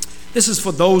 This is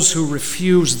for those who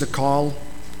refuse the call.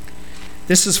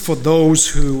 This is for those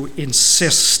who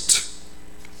insist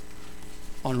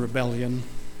on rebellion.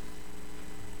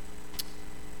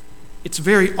 It's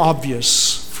very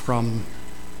obvious from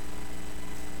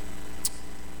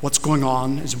what's going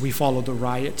on as we follow the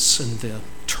riots and the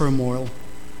turmoil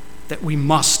that we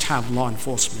must have law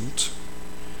enforcement,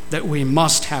 that we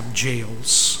must have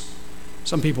jails.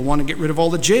 Some people want to get rid of all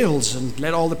the jails and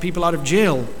let all the people out of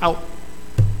jail out.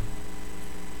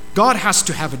 God has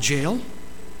to have a jail.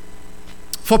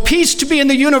 For peace to be in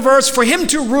the universe, for him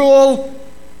to rule,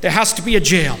 there has to be a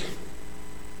jail.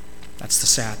 That's the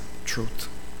sad truth.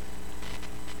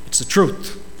 It's the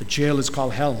truth. The jail is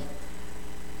called hell.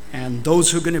 And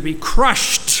those who are going to be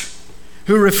crushed,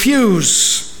 who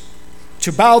refuse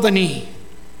to bow the knee,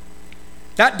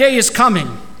 that day is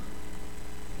coming.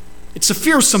 It's a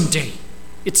fearsome day.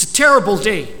 It's a terrible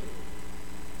day.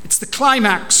 It's the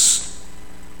climax.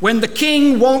 When the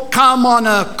king won't come on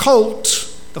a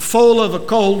colt, the foal of a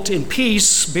colt in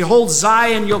peace, behold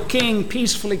Zion, your king,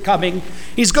 peacefully coming.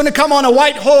 He's going to come on a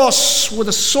white horse with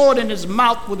a sword in his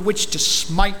mouth with which to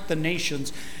smite the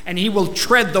nations. And he will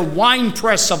tread the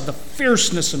winepress of the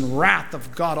fierceness and wrath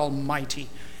of God Almighty.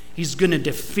 He's going to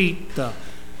defeat the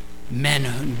men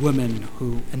and women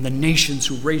and the nations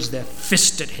who raised their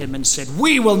fist at him and said,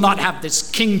 we will not have this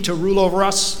king to rule over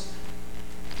us.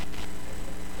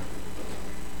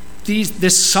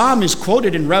 This psalm is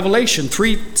quoted in Revelation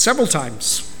several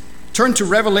times. Turn to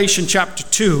Revelation chapter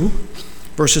 2,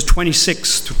 verses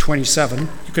 26 to 27.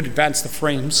 You could advance the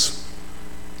frames.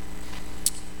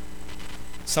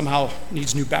 Somehow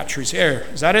needs new batteries. Here,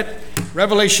 is that it?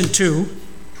 Revelation 2,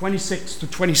 26 to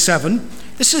 27.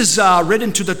 This is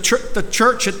written to the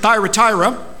church at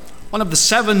Thyatira, one of the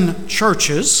 7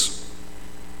 churches.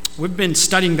 We've been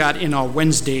studying that in our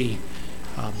Wednesday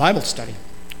Bible study.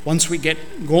 Once we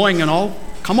get going and all,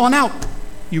 come on out,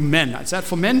 you men. Is that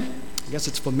for men? I guess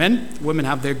it's for men. Women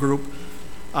have their group.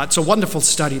 It's a wonderful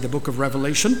study, the book of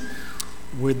Revelation,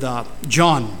 with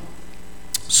John.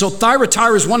 So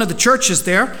Thyatira is one of the churches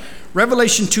there.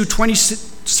 Revelation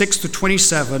 2:26 to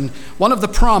 27, one of the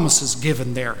promises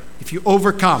given there. If you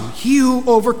overcome, he who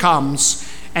overcomes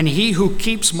and he who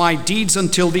keeps my deeds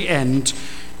until the end,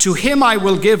 to him I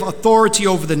will give authority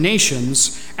over the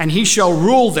nations, and he shall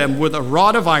rule them with a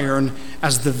rod of iron,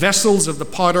 as the vessels of the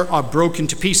potter are broken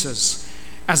to pieces.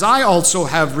 As I also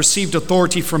have received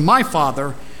authority from my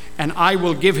Father, and I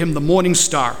will give him the morning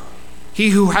star.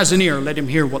 He who has an ear, let him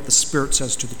hear what the Spirit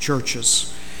says to the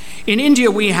churches. In India,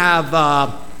 we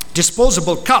have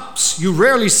disposable cups. You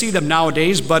rarely see them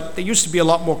nowadays, but they used to be a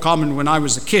lot more common when I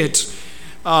was a kid.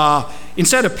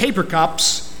 Instead of paper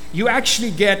cups, you actually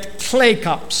get clay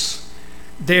cups.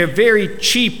 They're very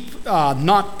cheap,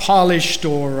 not polished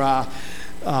or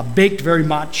baked very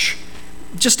much,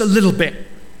 just a little bit.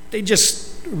 They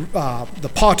just,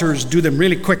 the potters do them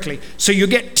really quickly. So you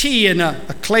get tea in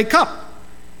a clay cup,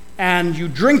 and you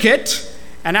drink it,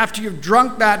 and after you've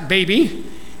drunk that baby,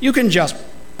 you can just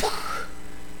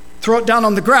throw it down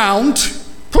on the ground,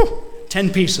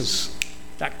 10 pieces,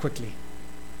 that quickly.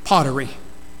 Pottery.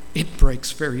 It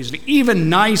breaks very easily. Even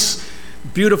nice,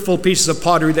 beautiful pieces of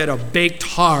pottery that are baked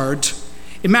hard.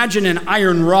 Imagine an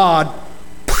iron rod.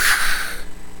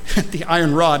 The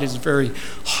iron rod is very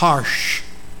harsh,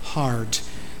 hard.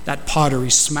 That pottery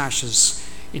smashes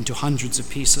into hundreds of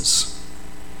pieces.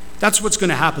 That's what's going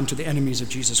to happen to the enemies of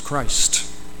Jesus Christ.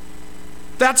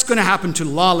 That's going to happen to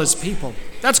lawless people.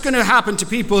 That's going to happen to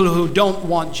people who don't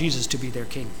want Jesus to be their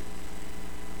king.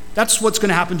 That's what's going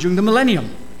to happen during the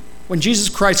millennium. When Jesus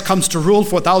Christ comes to rule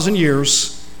for 1,000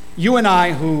 years, you and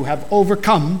I who have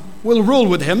overcome will rule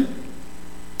with him,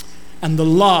 and the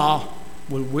law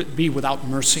will be without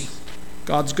mercy.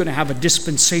 God's going to have a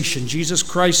dispensation. Jesus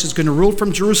Christ is going to rule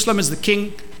from Jerusalem as the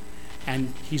king,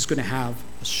 and he's going to have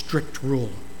a strict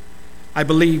rule. I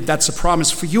believe that's a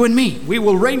promise for you and me. We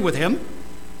will reign with him.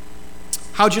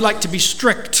 How'd you like to be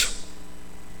strict?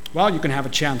 Well, you can have a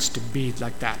chance to be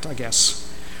like that, I guess.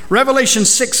 Revelation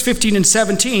 6:15 and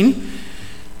 17.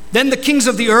 Then the kings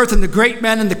of the earth and the great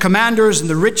men and the commanders and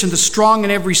the rich and the strong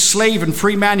and every slave and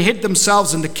free man hid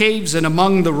themselves in the caves and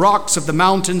among the rocks of the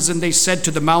mountains. And they said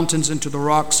to the mountains and to the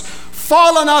rocks,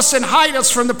 fall on us and hide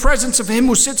us from the presence of him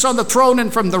who sits on the throne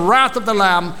and from the wrath of the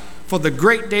Lamb. For the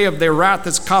great day of their wrath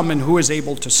has come, and who is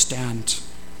able to stand?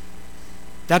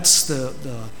 That's the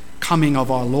coming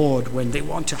of our Lord, when they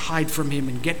want to hide from him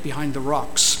and get behind the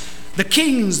rocks. The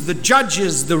kings, the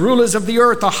judges, the rulers of the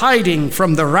earth are hiding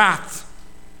from the wrath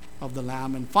of the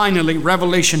Lamb. And finally,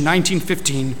 Revelation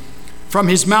 19:15, from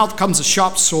his mouth comes a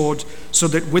sharp sword, so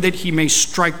that with it he may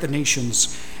strike the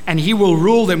nations. And he will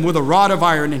rule them with a rod of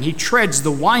iron, and he treads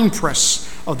the winepress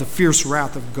of the fierce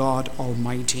wrath of God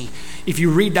Almighty. If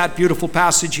you read that beautiful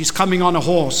passage, he's coming on a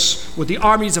horse with the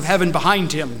armies of heaven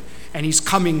behind him, and he's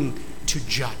coming to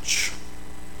judge.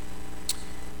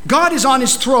 God is on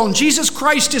his throne. Jesus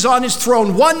Christ is on his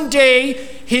throne. One day,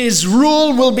 his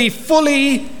rule will be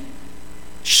fully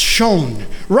shown.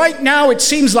 Right now, it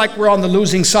seems like we're on the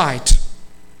losing side.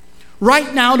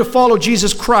 Right now, to follow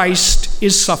Jesus Christ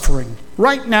is suffering.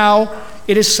 Right now,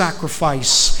 it is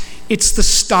sacrifice. It's the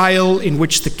style in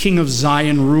which the King of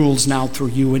Zion rules now through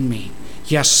you and me.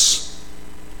 Yes,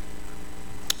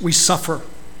 we suffer,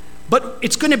 but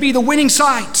it's going to be the winning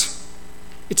side.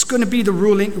 It's going to be the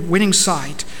winning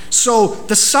side. So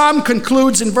the psalm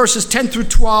concludes in verses 10 through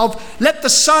 12. Let the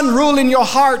Son rule in your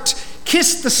heart.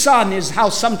 Kiss the Son is how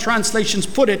some translations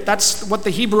put it. That's what the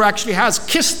Hebrew actually has.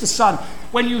 Kiss the Son.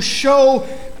 When you show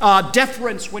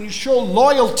deference, when you show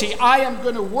loyalty, I am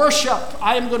going to worship,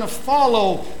 I am going to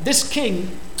follow this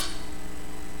king,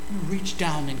 you reach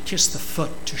down and kiss the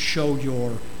foot to show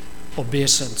your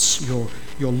obeisance,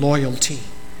 your loyalty.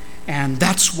 And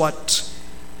that's what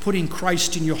putting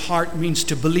Christ in your heart means,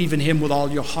 to believe in him with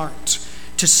all your heart.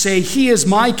 To say, he is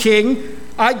my king,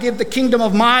 I give the kingdom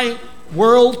of my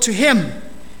world to him.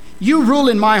 You rule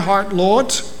in my heart,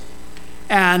 Lord.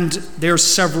 And there's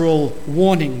several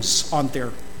warnings on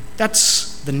there.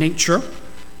 That's the nature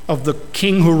of the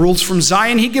king who rules from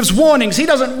Zion. He gives warnings. He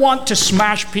doesn't want to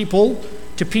smash people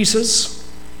to pieces.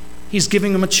 He's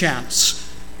giving them a chance.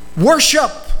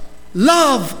 Worship,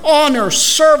 love, honor,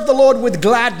 serve the Lord with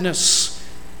gladness.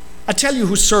 I tell you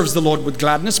who serves the Lord with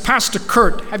gladness. Pastor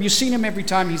Kurt. Have you seen him every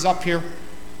time he's up here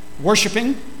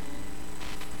worshiping?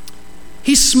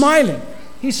 He's smiling.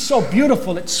 He's so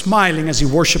beautiful at smiling as he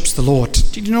worships the Lord.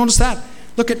 Did you notice that?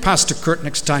 Look at Pastor Kurt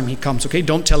next time he comes, okay?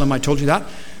 Don't tell him I told you that.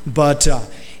 But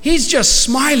he's just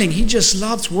smiling. He just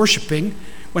loves worshiping.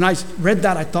 When I read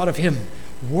that, I thought of him.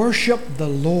 Worship the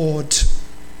Lord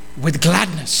with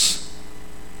gladness.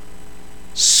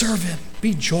 Serve him.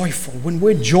 Be joyful. When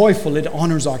we're joyful, it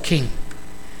honors our King.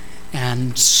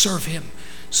 And serve him.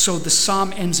 So the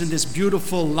psalm ends in this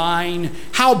beautiful line.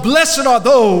 How blessed are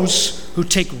those who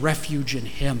take refuge in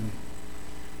him.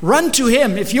 Run to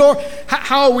him.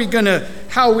 How are we going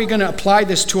to apply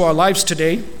this to our lives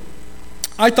today?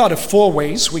 I thought of 4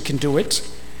 ways we can do it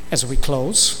as we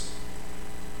close.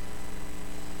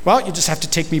 Well, you just have to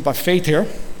take me by faith here.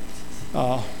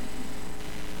 I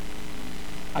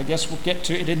guess we'll get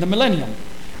to it in the millennium.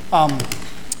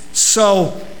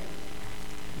 So,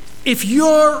 if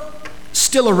you're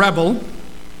still a rebel,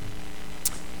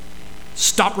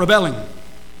 stop rebelling.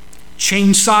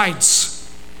 Change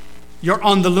sides. You're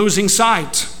on the losing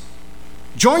side.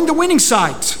 Join the winning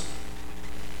side.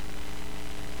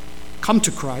 Come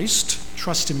to Christ.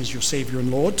 Trust him as your Savior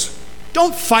and Lord.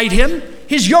 Don't fight him.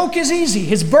 His yoke is easy.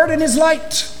 His burden is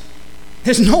light.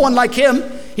 There's no one like him.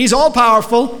 He's all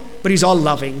powerful, but he's all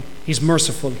loving. He's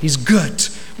merciful. He's good.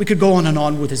 We could go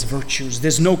on with his virtues.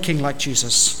 There's no king like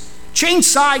Jesus. Change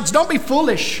sides. Don't be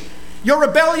foolish. Your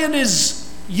rebellion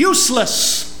is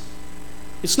useless.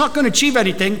 It's not going to achieve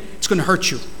anything. It's going to hurt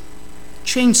you.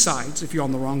 Change sides if you're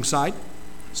on the wrong side.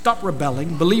 Stop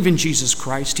rebelling. Believe in Jesus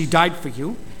Christ. He died for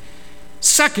you.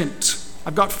 Second,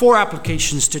 I've got 4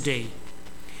 applications today.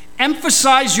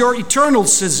 Emphasize your eternal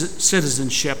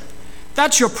citizenship.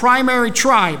 That's your primary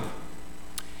tribe.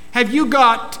 Have you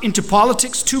got into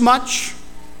politics too much?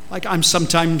 Like I'm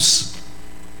sometimes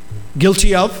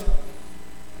guilty of.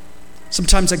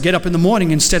 Sometimes I get up in the morning,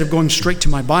 instead of going straight to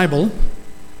my Bible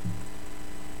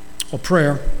or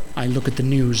prayer, I look at the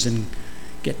news and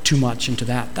get too much into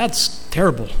that. That's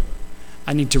terrible.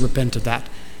 I need to repent of that.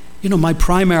 You know, my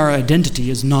primary identity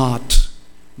is not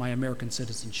my American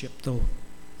citizenship, though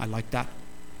I like that.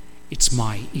 It's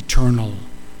my eternal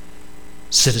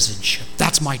citizenship.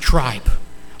 That's my tribe.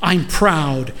 I'm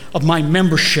proud of my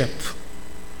membership.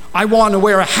 I want to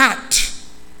wear a hat,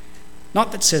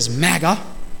 not that says MAGA,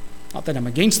 not that I'm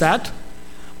against that.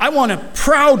 I want to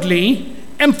proudly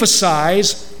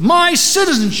emphasize my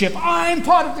citizenship. I'm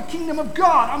part of the kingdom of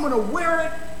God. I'm going to wear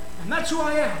it, and that's who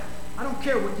I am. I don't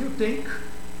care what you think.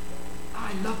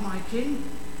 I love my king,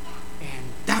 and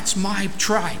that's my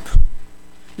tribe.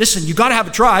 Listen, you got to have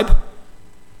a tribe.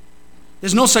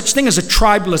 There's no such thing as a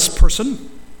tribeless person.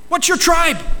 What's your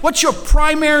tribe? What's your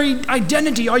primary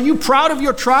identity? Are you proud of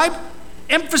your tribe?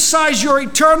 Emphasize your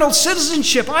eternal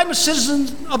citizenship. I'm a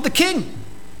citizen of the King.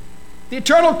 The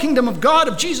eternal kingdom of God,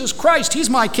 of Jesus Christ. He's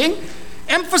my King.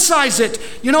 Emphasize it.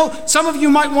 You know, some of you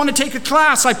might want to take a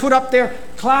class. I put up there,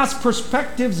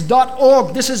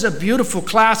 classperspectives.org. This is a beautiful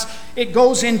class. It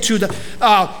goes into the...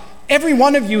 every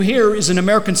one of you here is an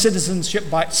American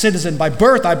citizen by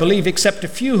birth, I believe, except a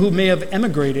few who may have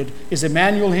emigrated. Is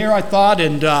Emmanuel here, I thought?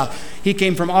 And he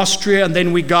came from Austria. And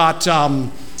then we got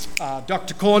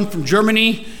Dr. Cohen from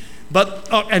Germany.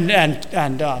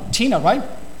 And Tina, right?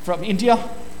 From India.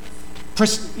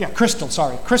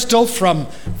 Crystal from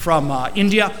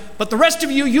India. But the rest of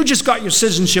you, you just got your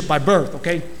citizenship by birth,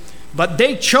 okay? But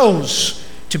they chose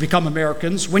to become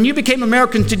Americans. When you became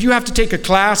Americans, did you have to take a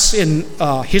class in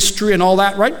history and all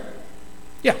that, right?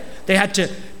 Yeah, they had to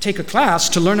take a class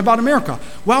to learn about America.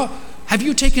 Well, have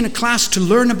you taken a class to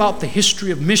learn about the history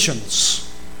of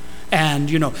missions? And,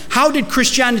 you know, how did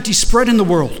Christianity spread in the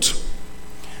world?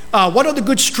 What are the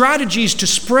good strategies to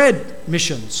spread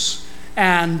missions?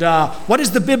 And what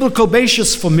is the biblical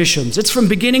basis for missions? It's from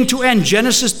beginning to end.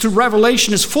 Genesis to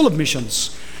Revelation is full of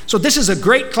missions. So this is a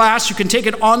great class. You can take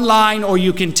it online or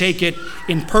you can take it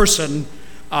in person.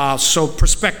 So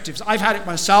Perspectives. I've had it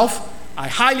myself. I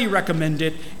highly recommend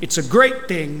it. It's a great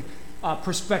thing.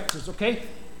 Perspectives, okay?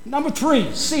 Number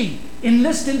 3, C,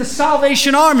 enlist in the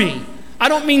Salvation Army. I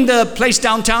don't mean the place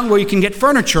downtown where you can get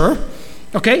furniture,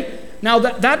 okay? Now,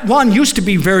 that one used to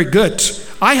be very good.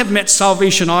 I have met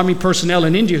Salvation Army personnel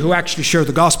in India who actually share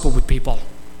the gospel with people.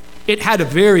 It had a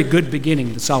very good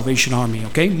beginning, the Salvation Army,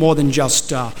 okay? More than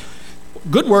just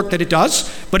good work that it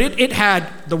does, but it had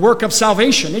the work of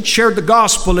salvation. It shared the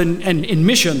gospel in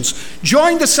missions.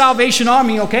 Join the Salvation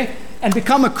Army, okay? And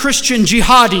become a Christian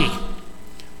jihadi.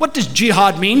 What does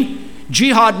jihad mean?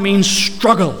 Jihad means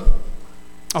struggle,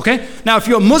 okay? Now, if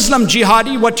you're a Muslim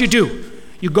jihadi, what do?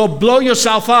 You go blow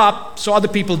yourself up so other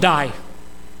people die.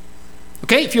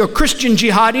 Okay, if you're a Christian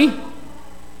jihadi,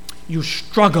 you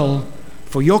struggle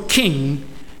for your king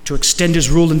to extend his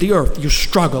rule in the earth. You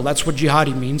struggle. That's what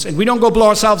jihadi means. And we don't go blow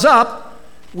ourselves up.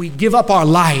 We give up our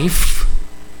life.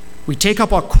 We take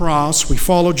up our cross. We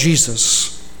follow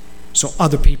Jesus so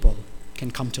other people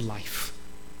can come to life.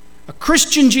 A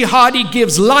Christian jihadi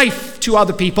gives life to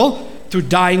other people through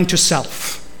dying to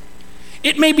self.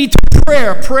 It may be through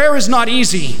prayer. Prayer is not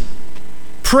easy.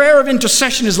 Prayer of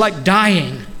intercession is like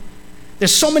dying.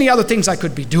 There's so many other things I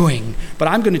could be doing, but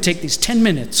I'm going to take these 10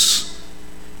 minutes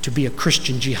to be a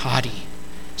Christian jihadi,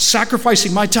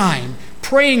 sacrificing my time,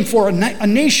 praying for a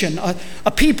nation,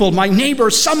 a people, my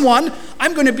neighbor, someone.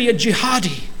 I'm going to be a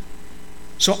jihadi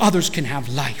so others can have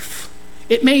life.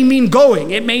 It may mean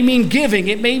going, it may mean giving,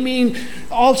 it may mean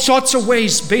all sorts of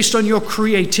ways based on your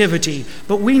creativity,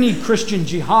 but we need Christian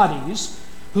jihadis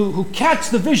who catch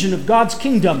the vision of God's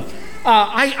kingdom.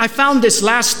 I found this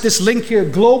link here,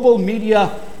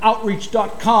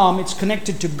 globalmediaoutreach.com. It's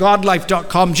connected to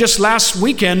godlife.com. Just last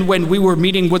weekend when we were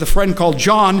meeting with a friend called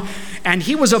John, and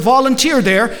he was a volunteer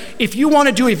there. If you want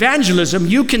to do evangelism,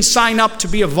 you can sign up to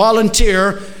be a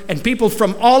volunteer, and people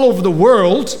from all over the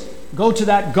world go to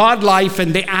that God Life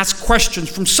and they ask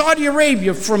questions from Saudi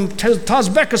Arabia, from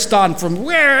Tajikistan, from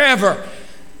wherever,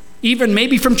 even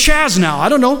maybe from Chaz now, I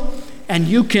don't know. And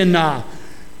you can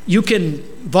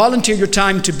volunteer your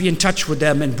time to be in touch with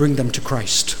them and bring them to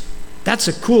Christ. That's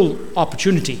a cool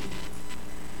opportunity.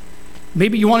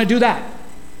 Maybe you want to do that.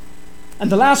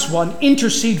 And the last one,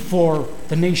 intercede for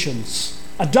the nations.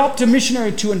 Adopt a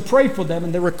missionary to and pray for them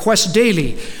and their requests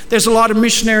daily. There's a lot of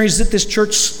missionaries that this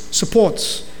church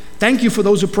supports. Thank you for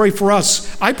those who pray for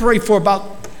us. I pray for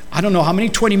about, I don't know how many,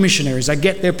 20 missionaries. I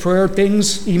get their prayer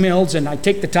things, emails, and I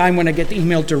take the time when I get the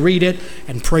email to read it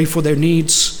and pray for their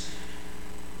needs.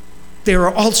 There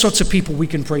are all sorts of people we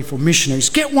can pray for,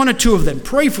 missionaries. Get one or two of them,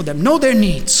 pray for them, know their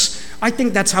needs. I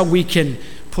think that's how we can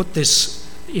put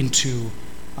this into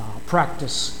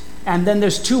practice. And then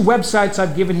there's two websites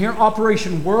I've given here,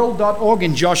 operationworld.org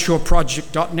and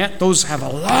joshuaproject.net. Those have a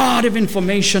lot of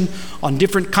information on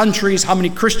different countries, how many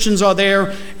Christians are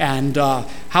there, and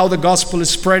how the gospel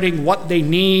is spreading, what they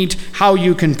need, how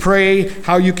you can pray,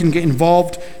 how you can get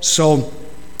involved. So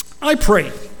I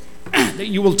pray that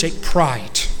you will take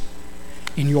pride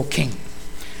in your King.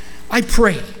 I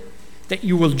pray that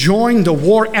you will join the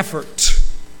war effort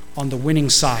on the winning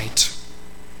side.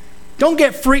 Don't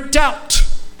get freaked out.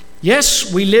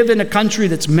 Yes, we live in a country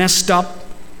that's messed up,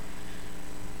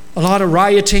 a lot of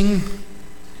rioting.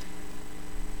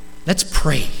 Let's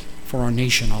pray for our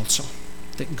nation also,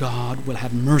 that God will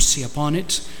have mercy upon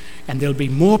it, and there'll be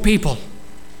more people.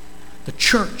 The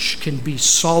church can be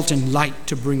salt and light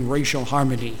to bring racial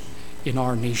harmony in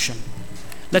our nation.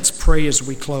 Let's pray as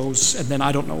we close, and then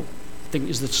I don't know,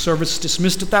 is the service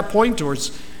dismissed at that point, or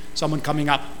is someone coming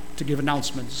up to give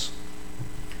announcements?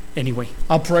 Anyway,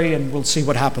 I'll pray and we'll see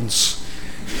what happens.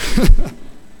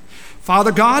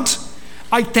 Father God,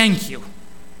 I thank you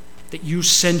that you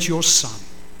sent your Son.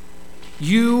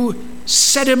 You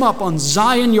set him up on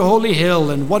Zion, your holy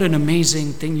hill, and what an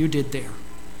amazing thing you did there.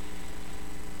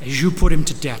 As you put him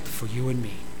to death for you and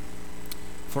me.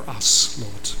 For us,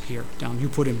 Lord, here, down, you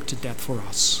put him to death for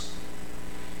us.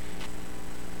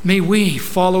 May we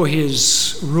follow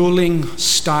his ruling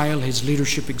style, his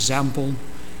leadership example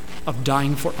of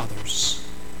dying for others.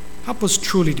 Help us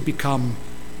truly to become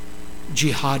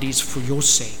jihadis for your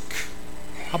sake.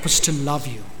 Help us to love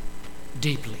you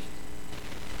deeply.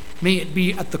 May it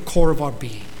be at the core of our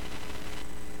being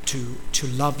to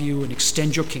love you and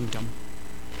extend your kingdom.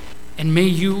 And may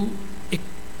you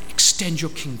extend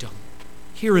your kingdom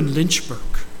here in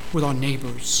Lynchburg with our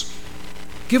neighbors.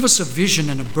 Give us a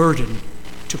vision and a burden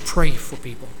to pray for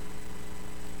people,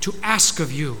 to ask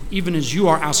of you, even as you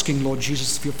are asking, Lord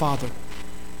Jesus, of your Father.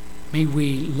 May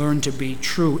we learn to be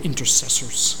true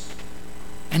intercessors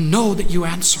and know that you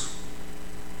answer.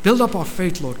 Build up our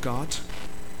faith, Lord God.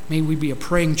 May we be a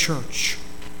praying church.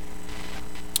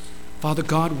 Father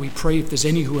God, we pray if there's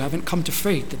any who haven't come to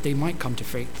faith, that they might come to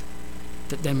faith,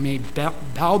 that they may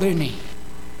bow their knee,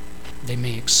 they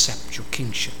may accept your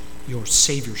kingship, your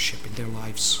saviorship in their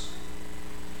lives.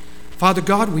 Father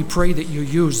God, we pray that you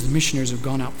use the missionaries who have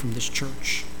gone out from this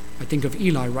church. I think of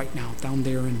Eli right now, down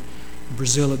there in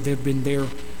Brazil. They've been there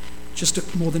just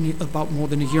about more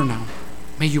than a year now.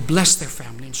 May you bless their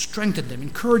family and strengthen them,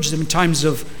 encourage them in times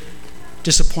of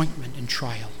disappointment and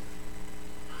trial.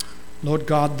 Lord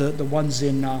God, the ones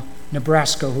in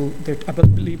Nebraska, I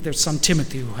believe their son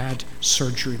Timothy who had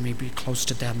surgery, may be close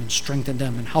to them and strengthen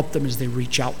them and help them as they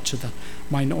reach out to the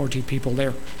minority people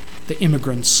there, the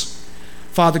immigrants.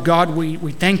 Father God, we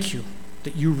thank you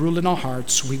that you rule in our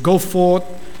hearts. We go forth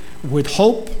with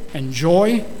hope and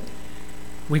joy.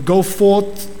 We go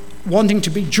forth wanting to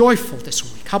be joyful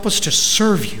this week. Help us to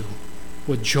serve you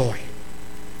with joy.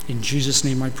 In Jesus'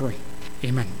 name I pray.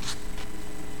 Amen.